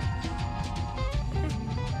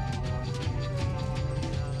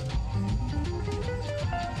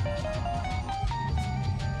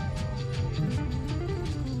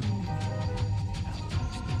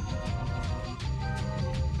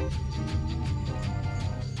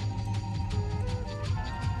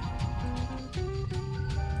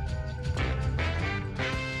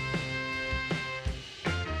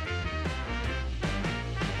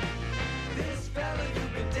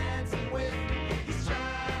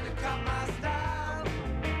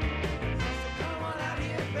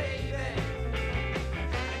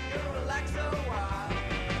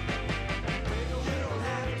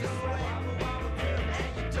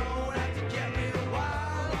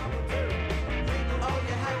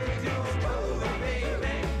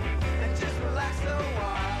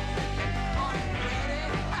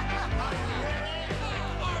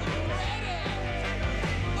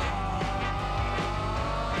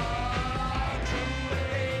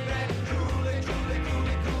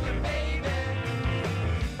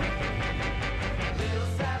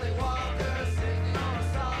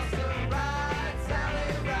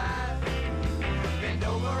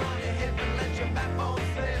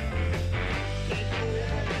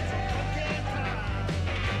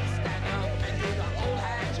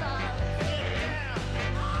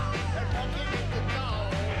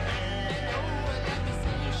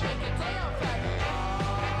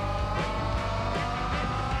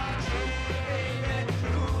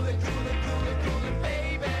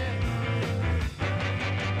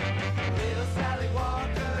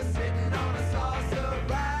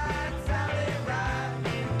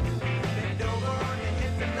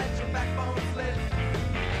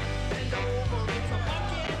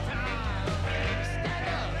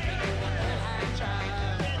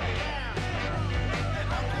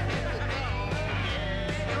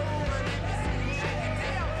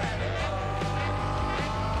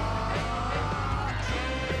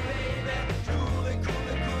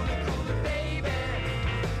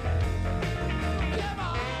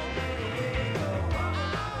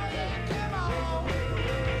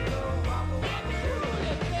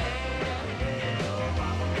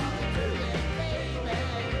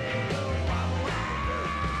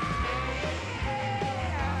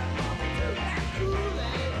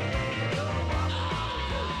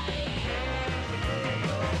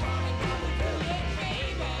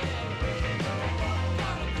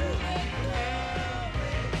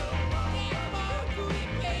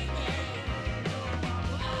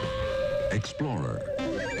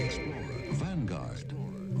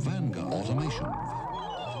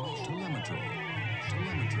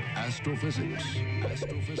 Astrophysics.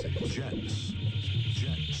 Jets.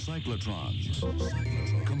 Cyclotrons.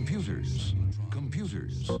 Computers.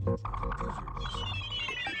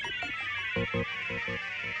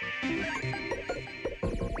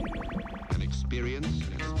 An experience,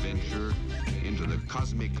 an adventure into the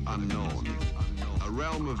cosmic unknown. A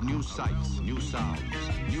realm of new sights, new sounds,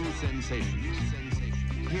 new sensations.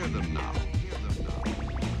 Hear them now.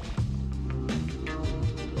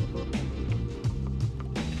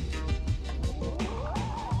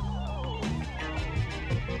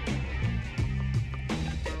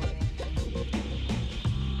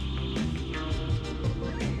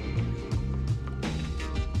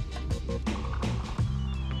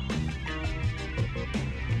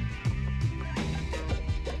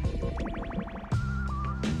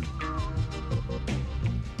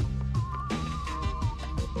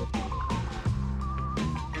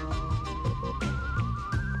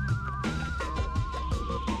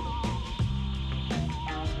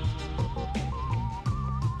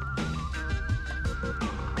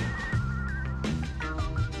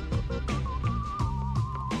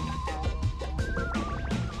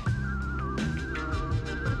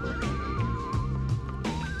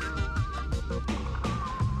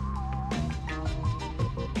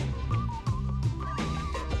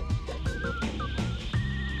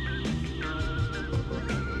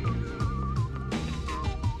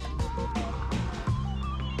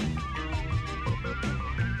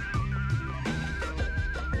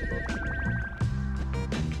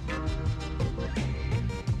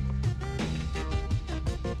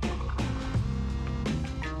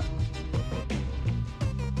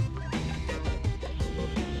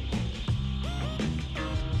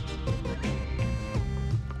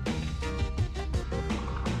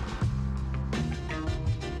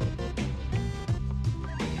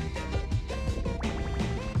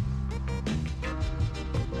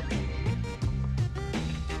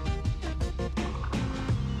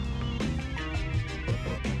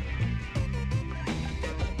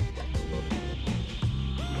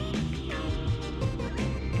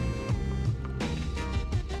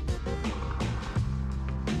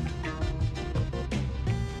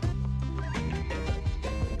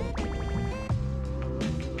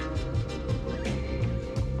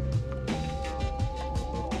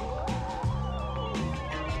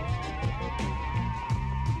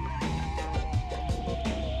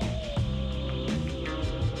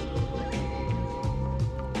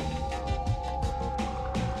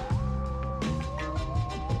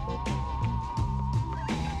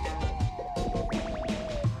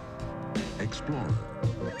 Explorer.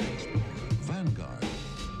 Vanguard.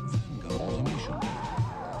 Automation.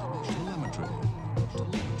 Telemetry.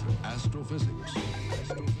 Astrophysics.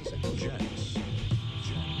 Jets.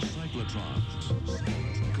 Cyclotrons.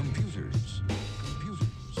 Computers.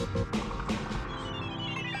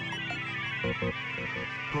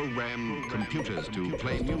 Program computers to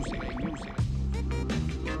play music.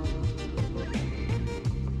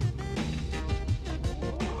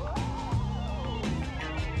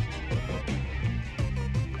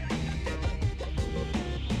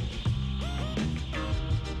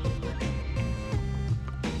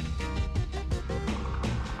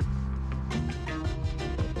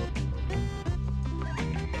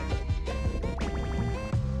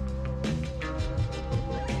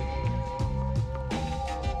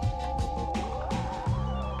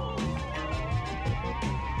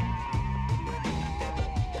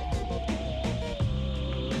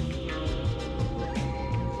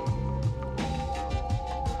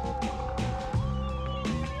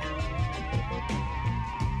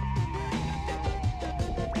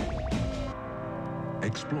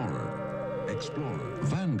 Explorer.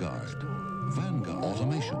 Vanguard.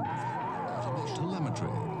 Automation. Telemetry.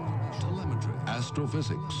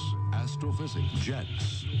 Astrophysics.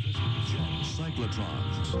 Jets.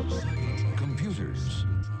 Cyclotrons. Computers.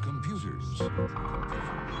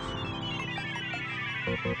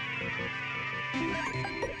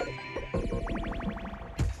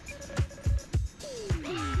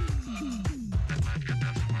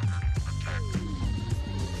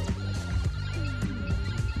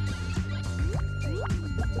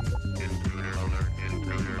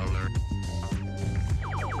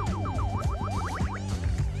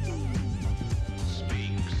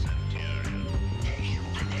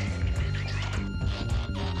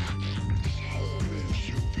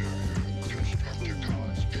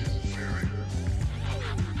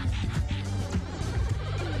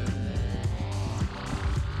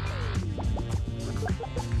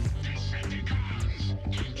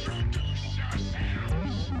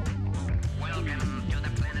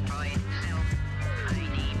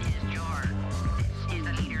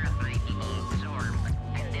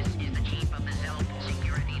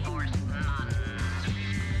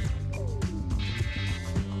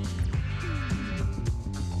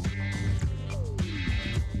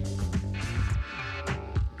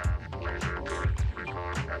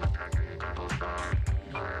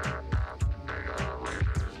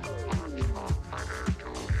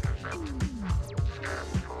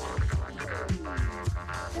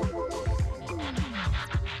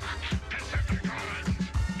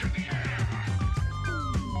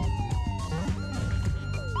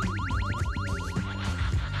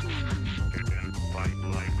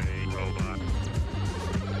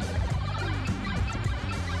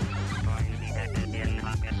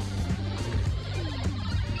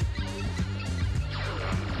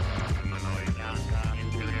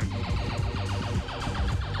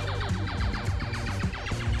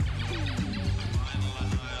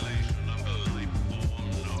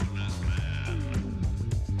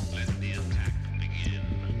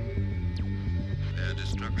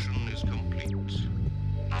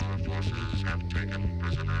 have taken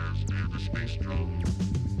prisoners in Spacedrome.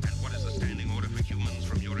 And what is the standing order for humans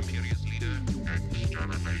from your imperious leader?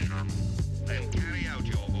 Extermination. Then carry out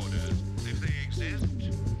your orders. If they exist,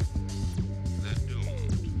 they're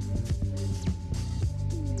doomed.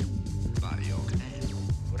 By your command.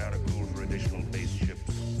 Put out a call for additional base ships.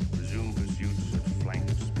 Resume pursuits at flank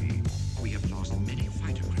speed. We have lost many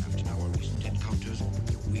fighter craft in our recent encounters.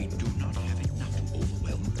 We do not have enough to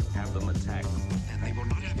overwhelm them. Have them attack. And they will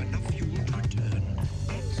not have enough fuel to return.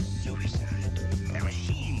 It's suicide. They're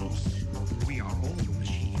machines. We are all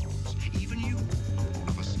machines. Even you.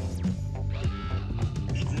 Of us.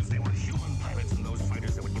 Even if they were human pilots and those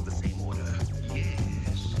fighters, they would give the same order.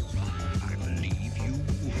 Yes. I believe you.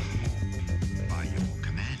 By your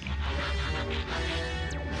command.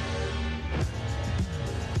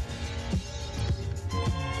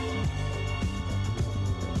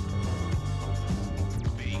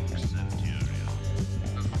 Being Centurion.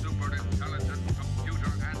 The super intelligent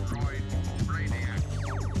computer android Brainiac.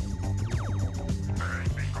 Very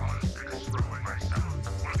because it is throwing myself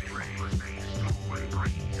will be ready for phase 2 and 3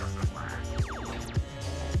 of the plan.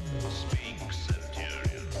 Speak,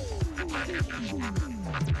 Centurion.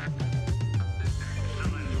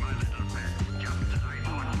 Excellent, my little pet. Just as I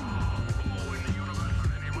thought. Who in the universe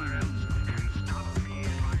or anywhere else can stop me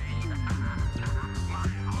if my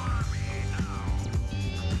army now?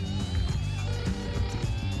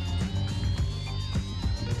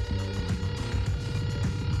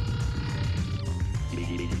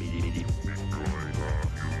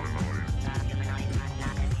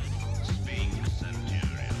 Speak,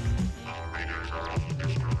 Centurion. Our raiders are all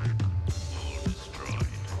destroyed. All destroyed.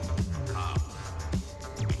 How?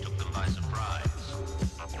 We took them by surprise.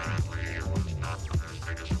 Apparently, it was not as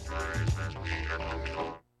big a surprise as we had hoped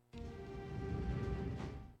for.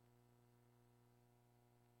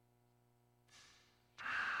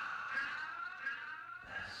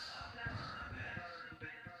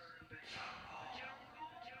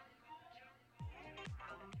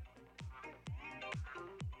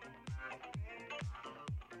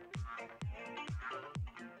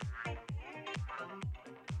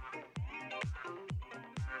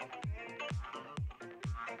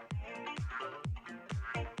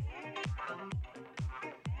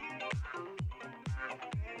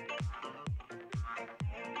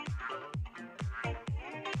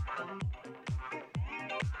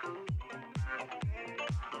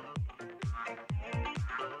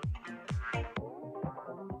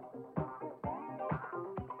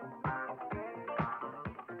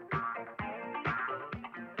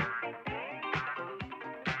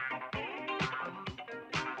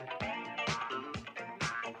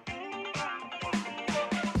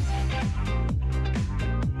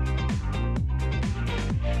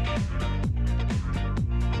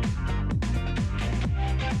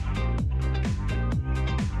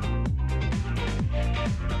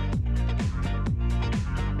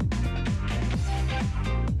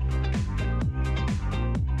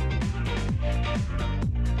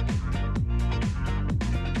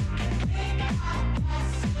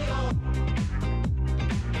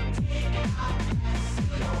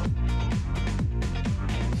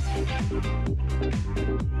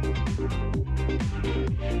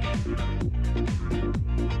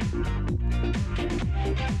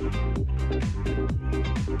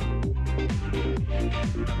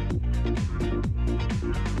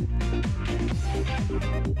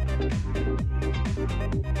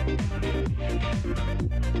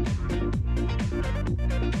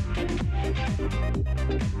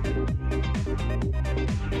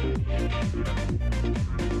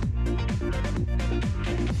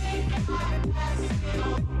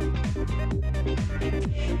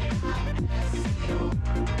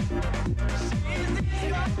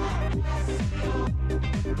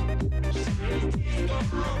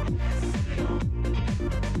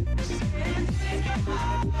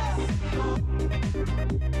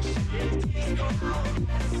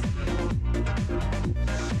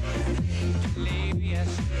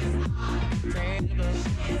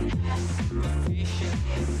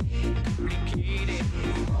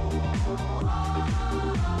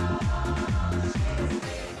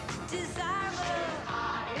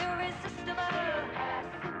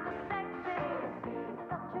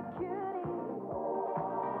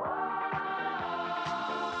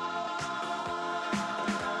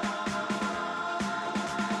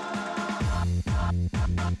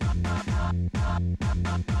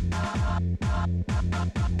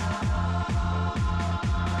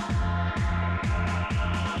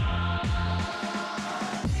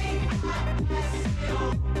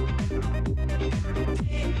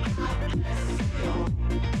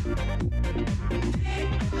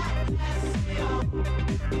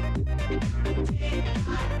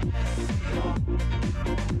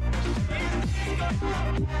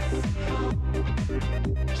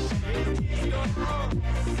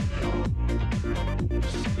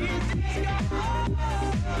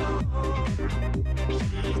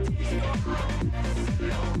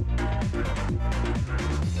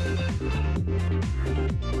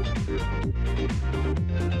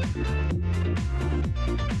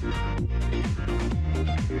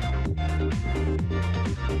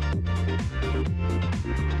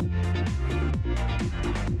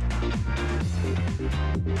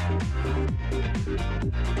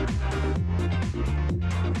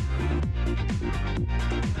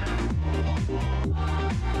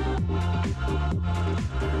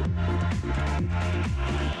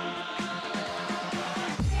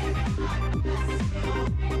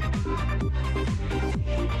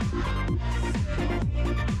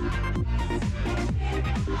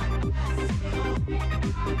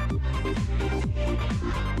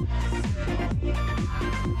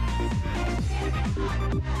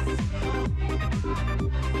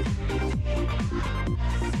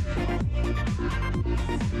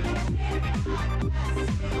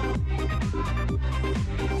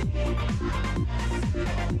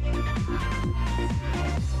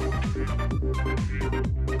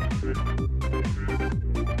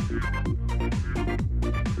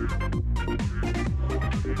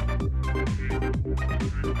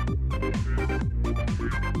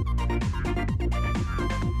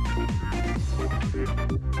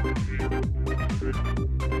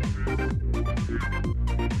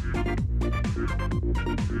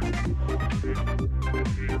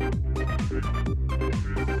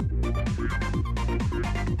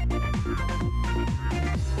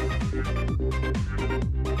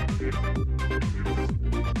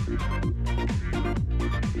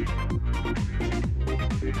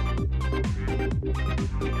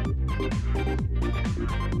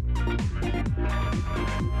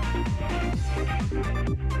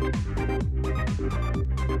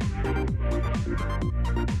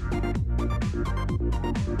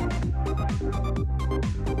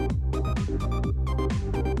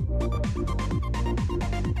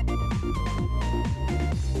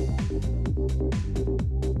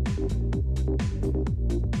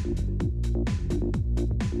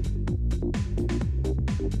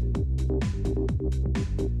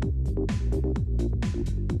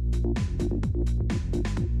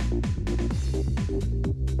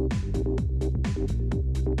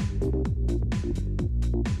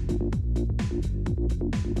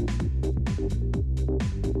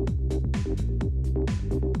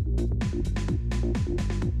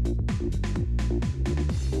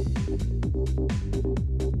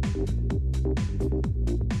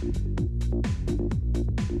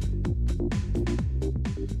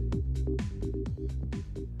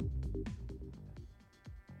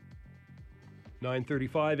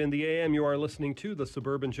 9:35 in the AM. You are listening to the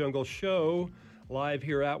Suburban Jungle Show, live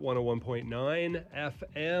here at 101.9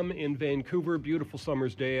 FM in Vancouver. Beautiful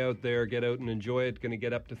summer's day out there. Get out and enjoy it. Going to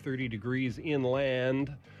get up to 30 degrees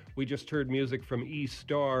inland. We just heard music from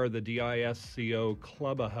E-Star, the DISCO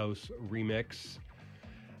Clubhouse remix.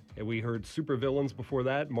 And we heard Supervillains before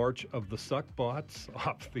that, March of the Suckbots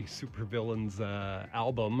off the Supervillains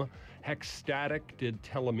album. Hexstatic did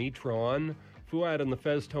Telemetron. Fuad and the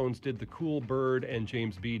Feztones did The Cool Bird, and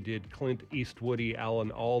James B did Clint Eastwoody, Alan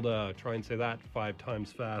Alda. Try and say that 5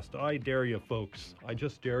 times fast. I dare you, folks. I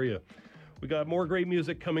just dare you. We got more great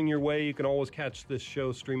music coming your way. You can always catch this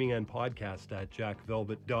show streaming and podcast at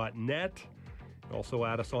jackvelvet.net. Also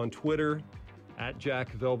add us on Twitter at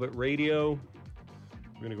jackvelvetradio.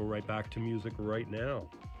 We're going to go right back to music right now.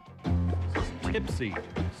 This is Tipsy.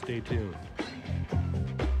 Stay tuned.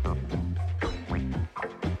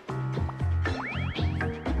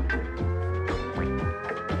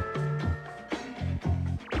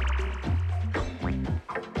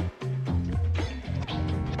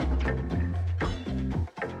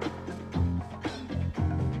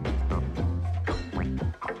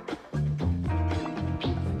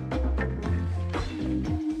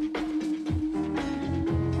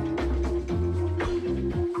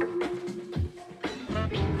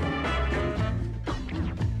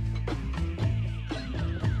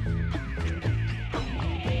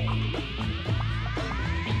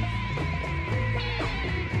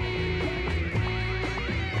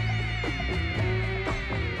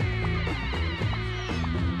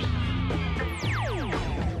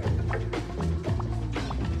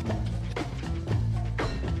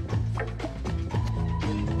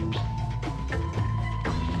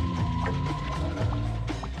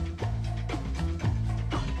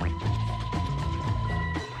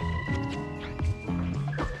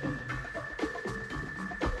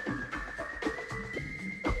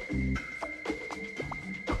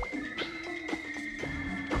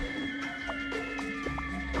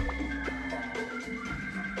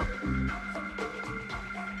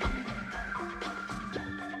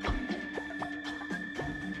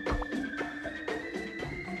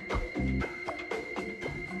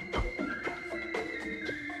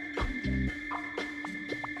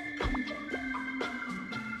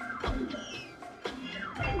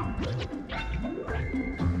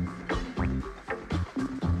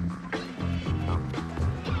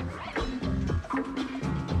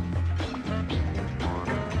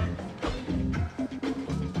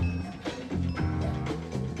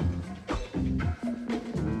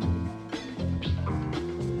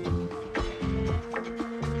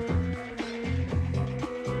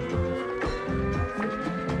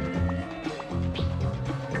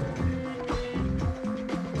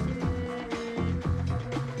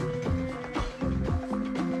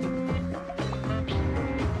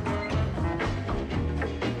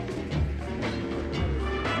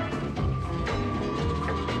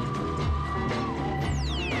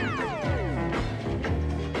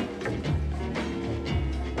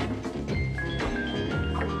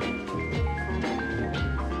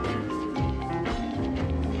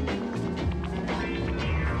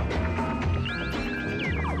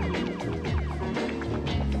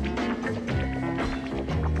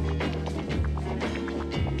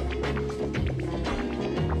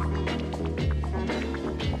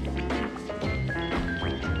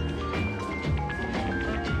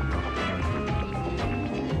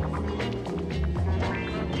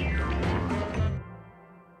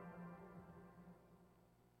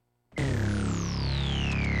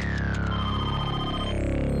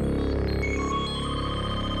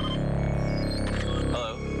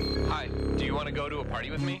 party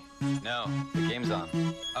with me? No, the game's on.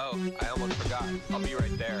 Oh, I almost forgot. I'll be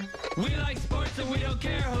right there. We like sports and we don't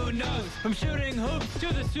care who knows. From shooting hoops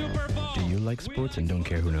to the Super Bowl. Do you like sports and don't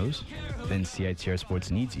care who knows? Then CITR Sports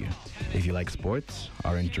needs you. If you like sports,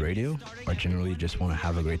 are into radio, or generally just want to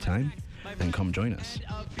have a great time, then come join us.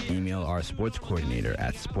 Email our sports coordinator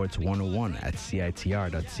at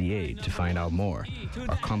sports101@citr.ca to find out more,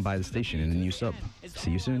 or come by the station in the new sub.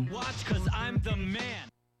 See you soon. Watch, 'cause I'm the man.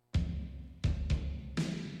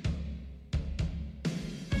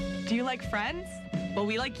 Do you like Friends? Well,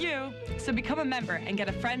 we like you. So become a member and get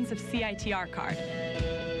a Friends of CITR card.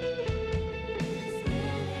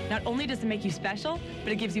 Not only does it make you special,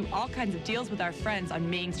 but it gives you all kinds of deals with our friends on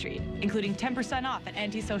Main Street, including 10% off at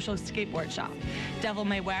Antisocial Skateboard Shop, Devil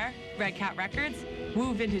May Wear, Red Cat Records,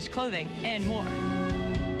 Woo Vintage Clothing, and more.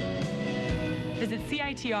 Visit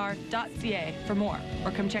CITR.ca for more,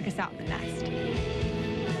 or come check us out in the Nest.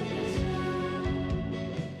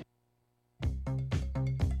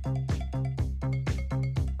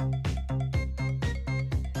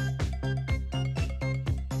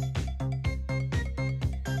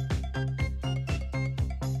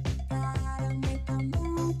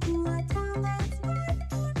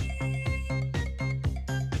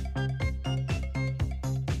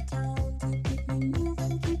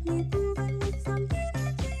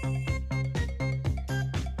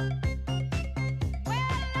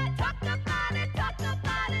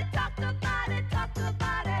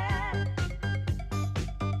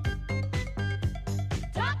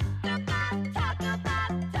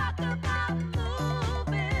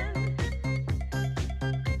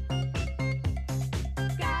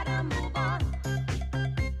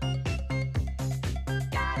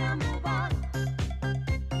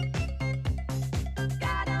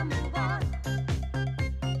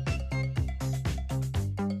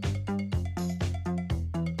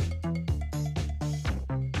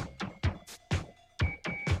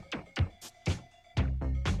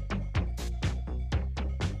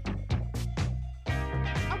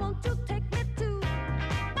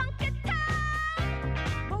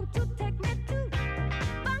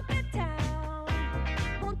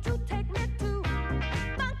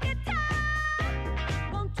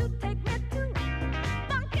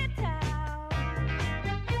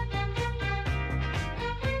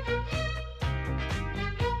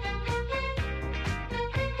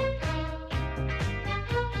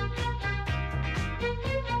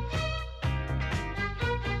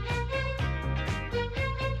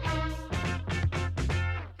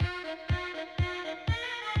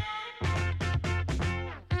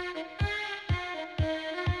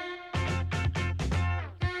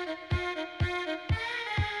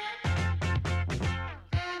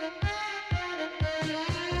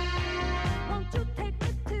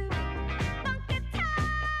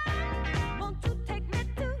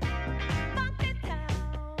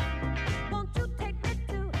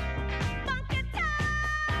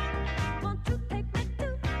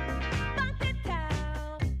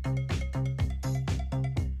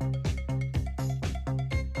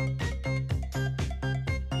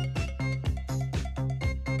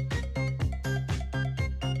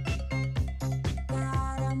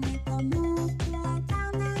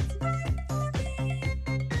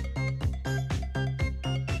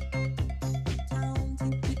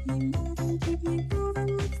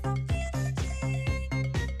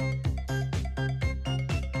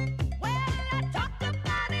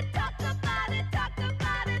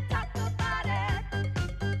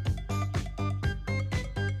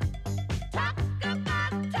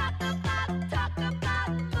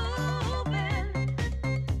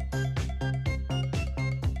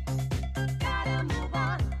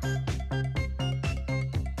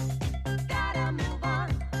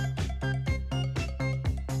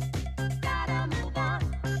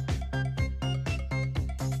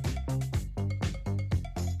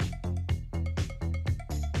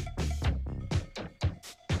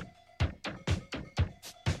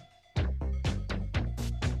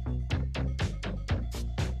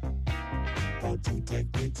 Won't you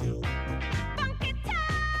take me to Funky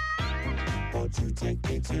Town? Won't you take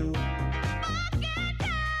me to Funky Town?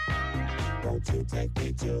 Won't you take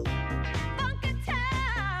me to Funky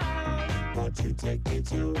Town? Won't you take me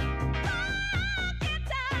to Funky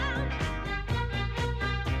Town?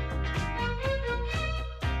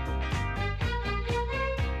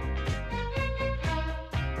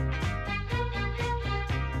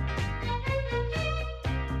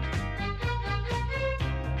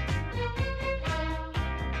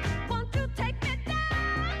 Won't you take me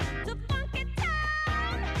down to Funky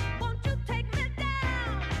Town? Won't you take me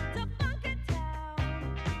down to Funky Town?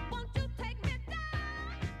 Won't you take me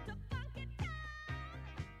down to Funky Town?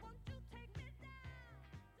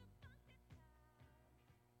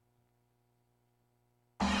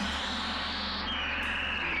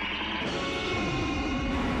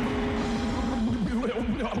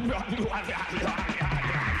 Well,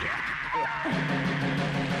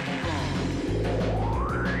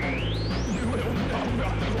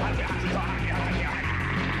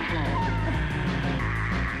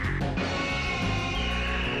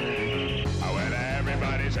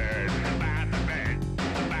 everybody's heard about the bed,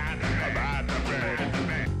 about the bed.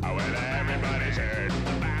 Oh, well, everybody's heard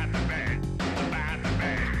about the bed, about the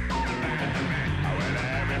bed. Oh, well,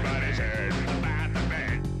 everybody's heard about the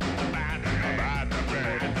bed, about the bed, about the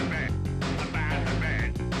bed,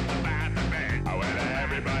 about the bed. Oh, well,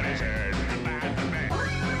 everybody's heard about the bed.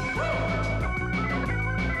 Oh,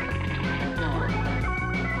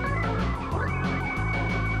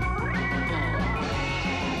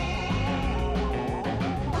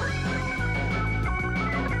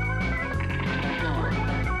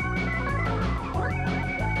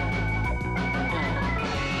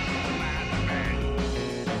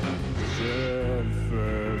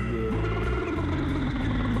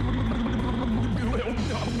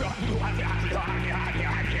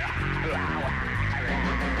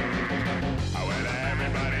 well,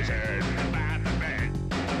 everybody's heard about the bed,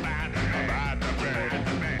 about the bed.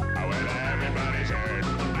 Oh, well, everybody's heard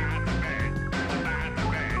about the bed, about the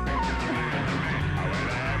bed. Oh,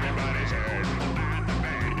 well, everybody's heard about the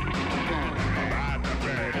bed, about the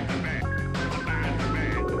bed, about the bed, about the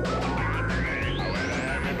bed. Oh, well,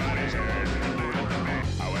 everybody's heard about the bed.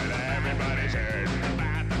 Oh, well, everybody's heard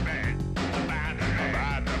about the bed,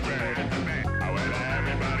 about the bed. Oh, well,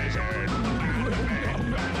 everybody's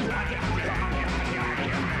heard.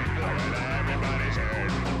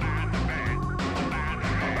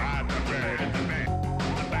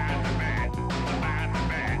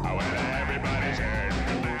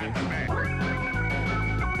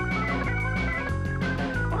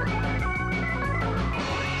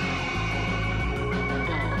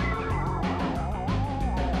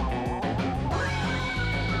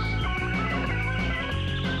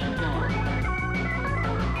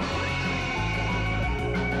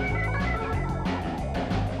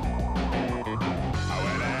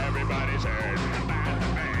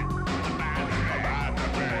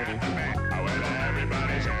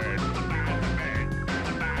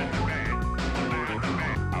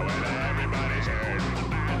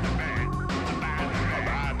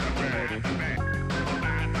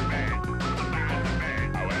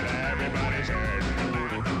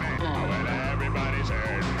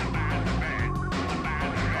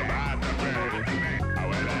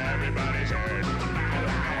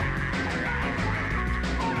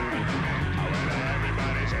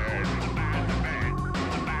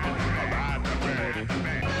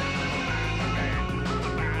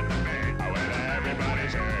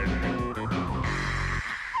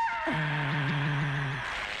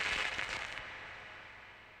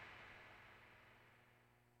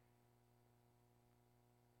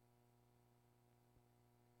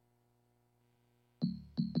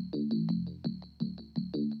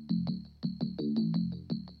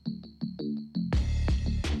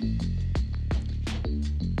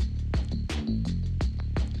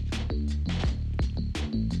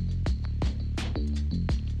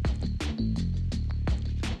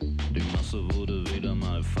 Wurde wieder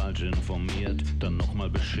mal falsch informiert, dann nochmal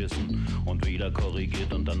beschissen und wieder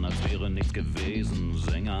korrigiert und dann als wäre nichts gewesen.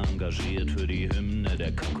 Sänger engagiert für die Hymne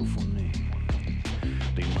der Kakophonie.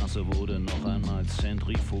 Die Masse wurde noch einmal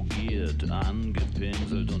zentrifugiert,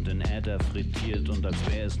 angepinselt und in Äther frittiert und als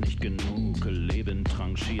wäre es nicht genug, lebend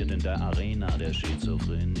tranchiert in der Arena der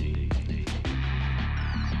Schizophrenie.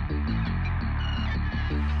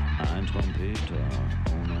 Ein Trompeter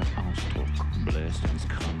ohne Ausdruck bläst ins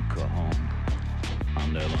kranke Horn.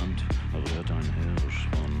 An der Wand rührt ein Hirsch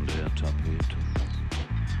von der Tapete.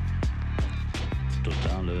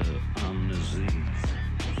 Totale Amnesie,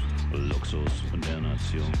 Luxus der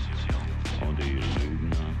Nation. Und die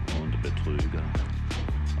Lügner und Betrüger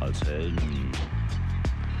als Helden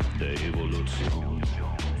der Evolution.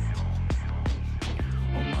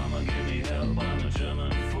 Oh Mama, give me help, I'm a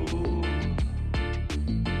German fool.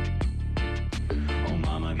 Oh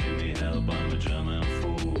Mama, give me help, I'm a German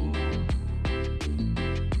fool.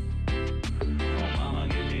 Oh Mama,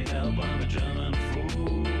 give me help, I'm a German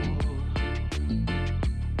fool.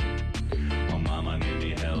 Oh Mama, give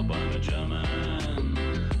me help, I'm a German fool.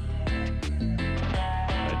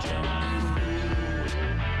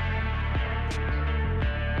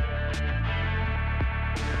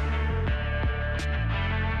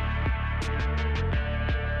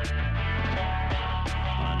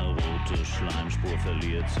 Eine rote Schleimspur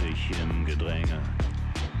verliert sich im Gedränge.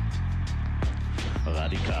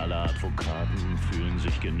 Radikale Advokaten fühlen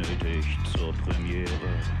sich genötigt zur Premiere.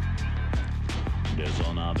 der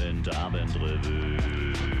Sonnabend-Abendrevue.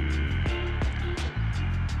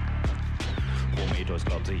 Prometheus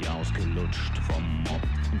glaubt sich ausgelutscht vom Mob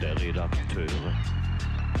der Redakteure.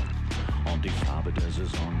 Und die Farbe der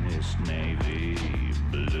Saison ist Navy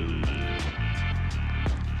Blue.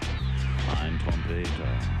 Ein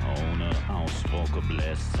Trompeter ohne Ausdruck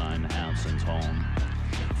bläst sein Herz ins Horn.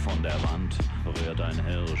 Von der Wand rührt ein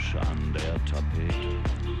Hirsch an der Tapete.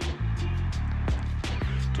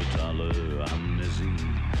 Totale Amnesie,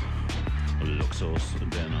 Luxus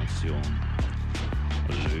der Nation.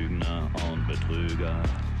 Lügner und Betrüger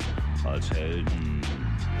als Helden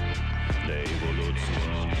der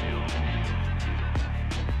Evolution.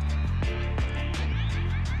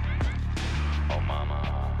 Oh Mama,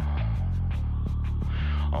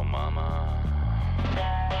 oh Mama,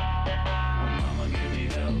 oh Mama, give me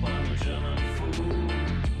help, I'm a German fool.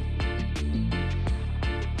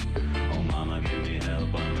 Oh Mama, give me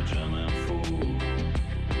help, I'm a German fool.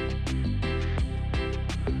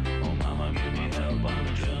 Oh Mama, give me help, I'm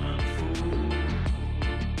a German fool.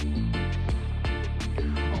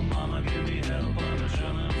 Oh Mama, give me help, I'm a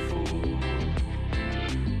German fool.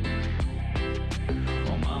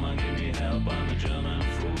 Oh Mama, give me help, I'm a German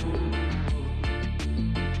fool.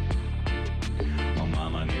 Oh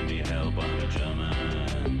Mama, give me help, I'm a German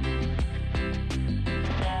fool.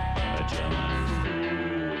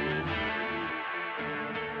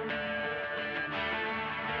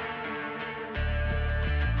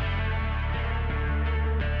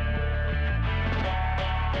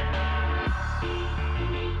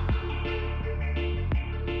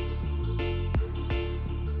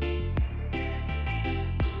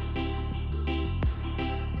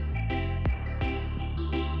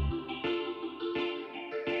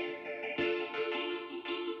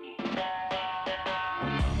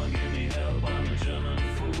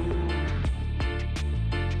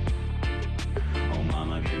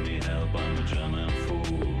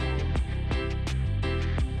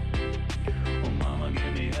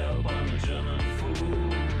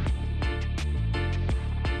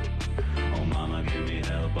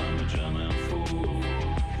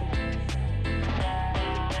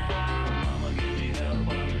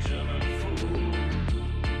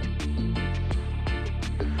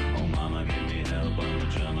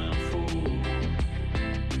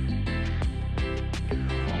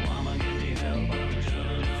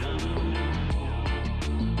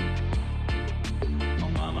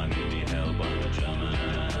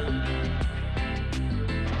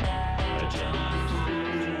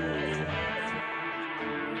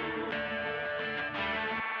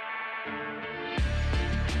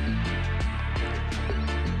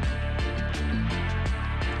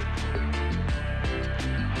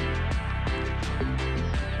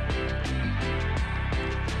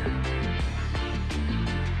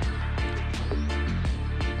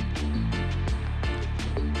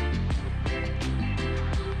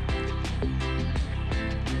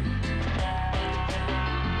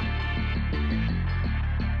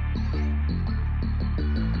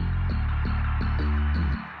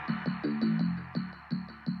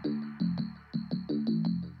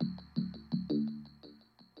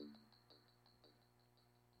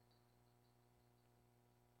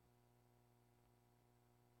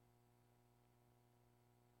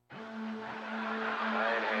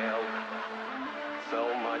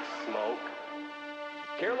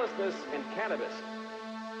 Carelessness and cannabis.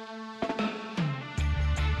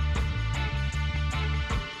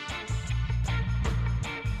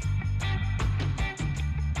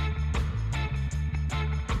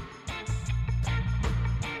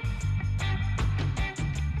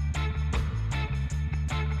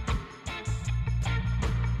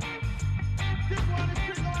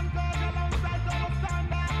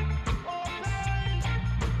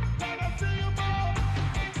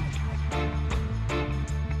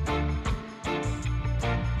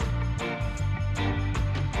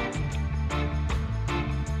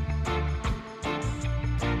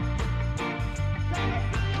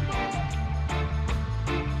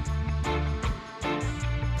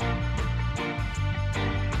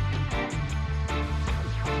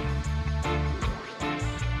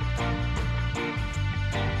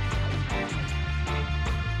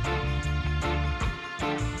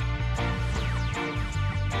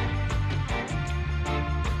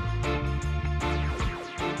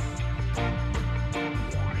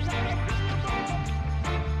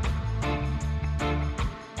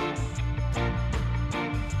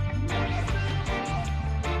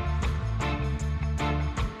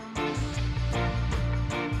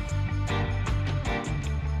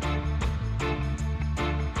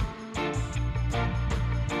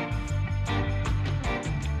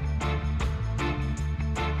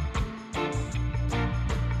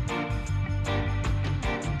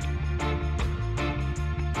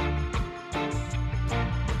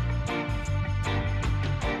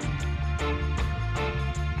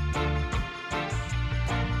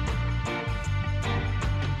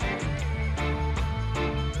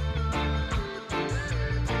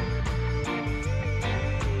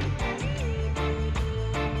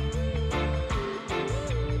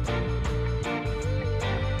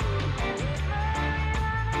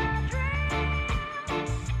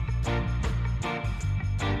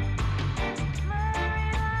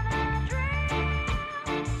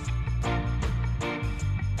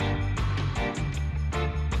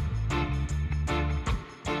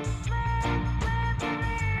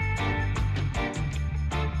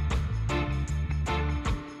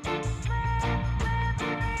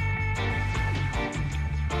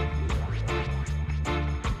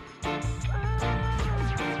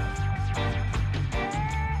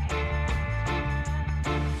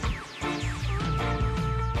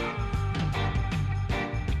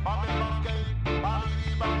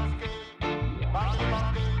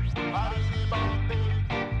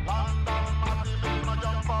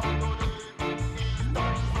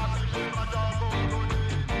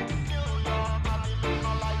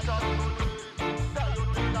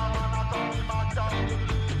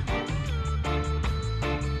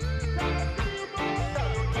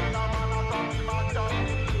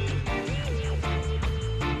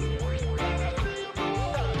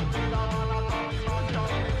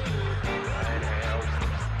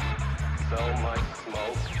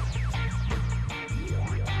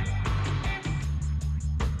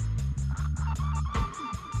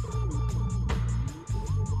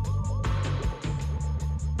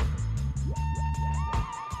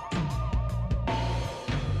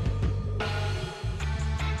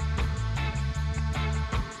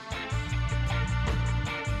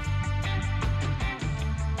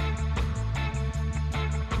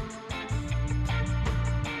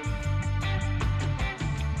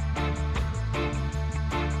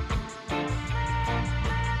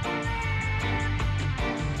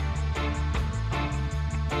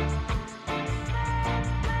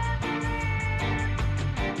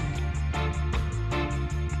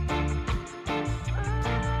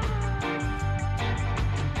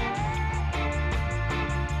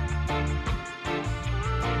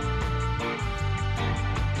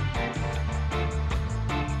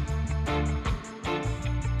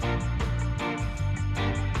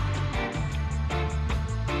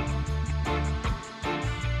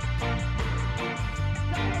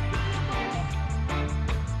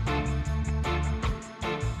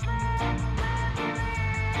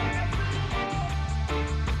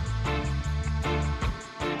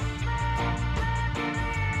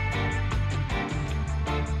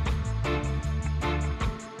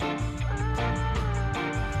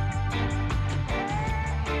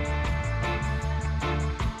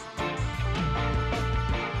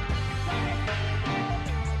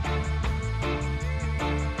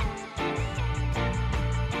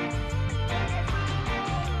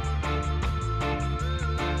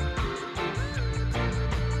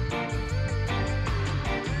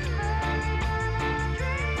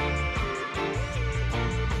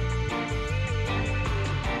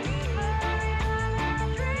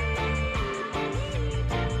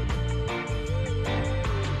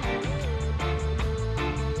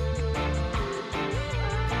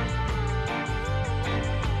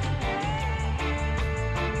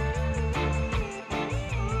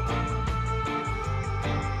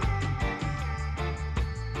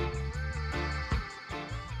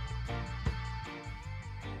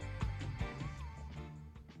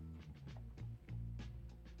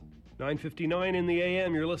 9:59 in the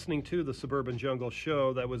AM, you're listening to the Suburban Jungle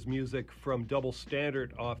Show. That was music from Double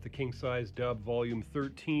Standard off the King Size Dub Volume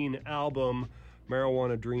 13 album,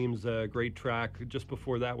 Marijuana Dreams, a great track. Just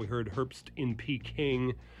before that, we heard Herbst in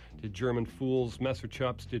Peking, did German Fools, Messer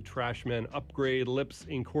Chops did Trashman Upgrade, Lips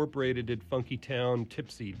Incorporated did Funky Town,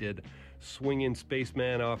 Tipsy did Swingin'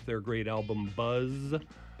 Spaceman off their great album Buzz.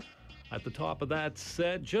 At the top of that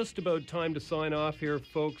set, just about time to sign off here,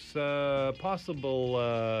 folks. Possible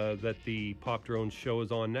that the Pop Drone show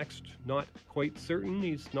is on next. Not quite certain.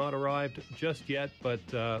 He's not arrived just yet, but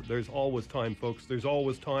there's always time, folks. There's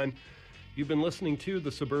always time. You've been listening to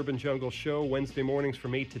the Suburban Jungle Show Wednesday mornings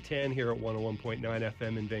from 8 to 10 here at 101.9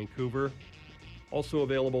 FM in Vancouver. Also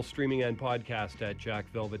available streaming and podcast at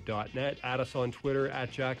jackvelvet.net. Add us on Twitter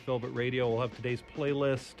at jackvelvetradio. We'll have today's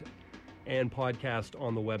playlist and podcast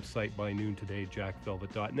on the website by noon today,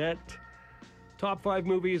 jackvelvet.net. Top 5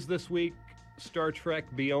 movies this week: Star Trek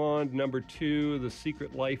Beyond. Number 2, The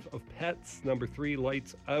Secret Life of Pets. Number 3,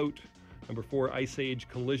 Lights Out. Number 4, Ice Age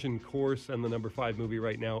Collision Course. And the number 5 movie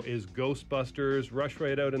right now is Ghostbusters. Rush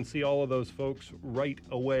right out and see all of those, folks, right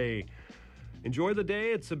away. Enjoy the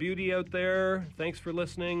day. It's a beauty out there. Thanks for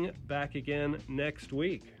listening. Back again next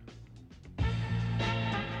week.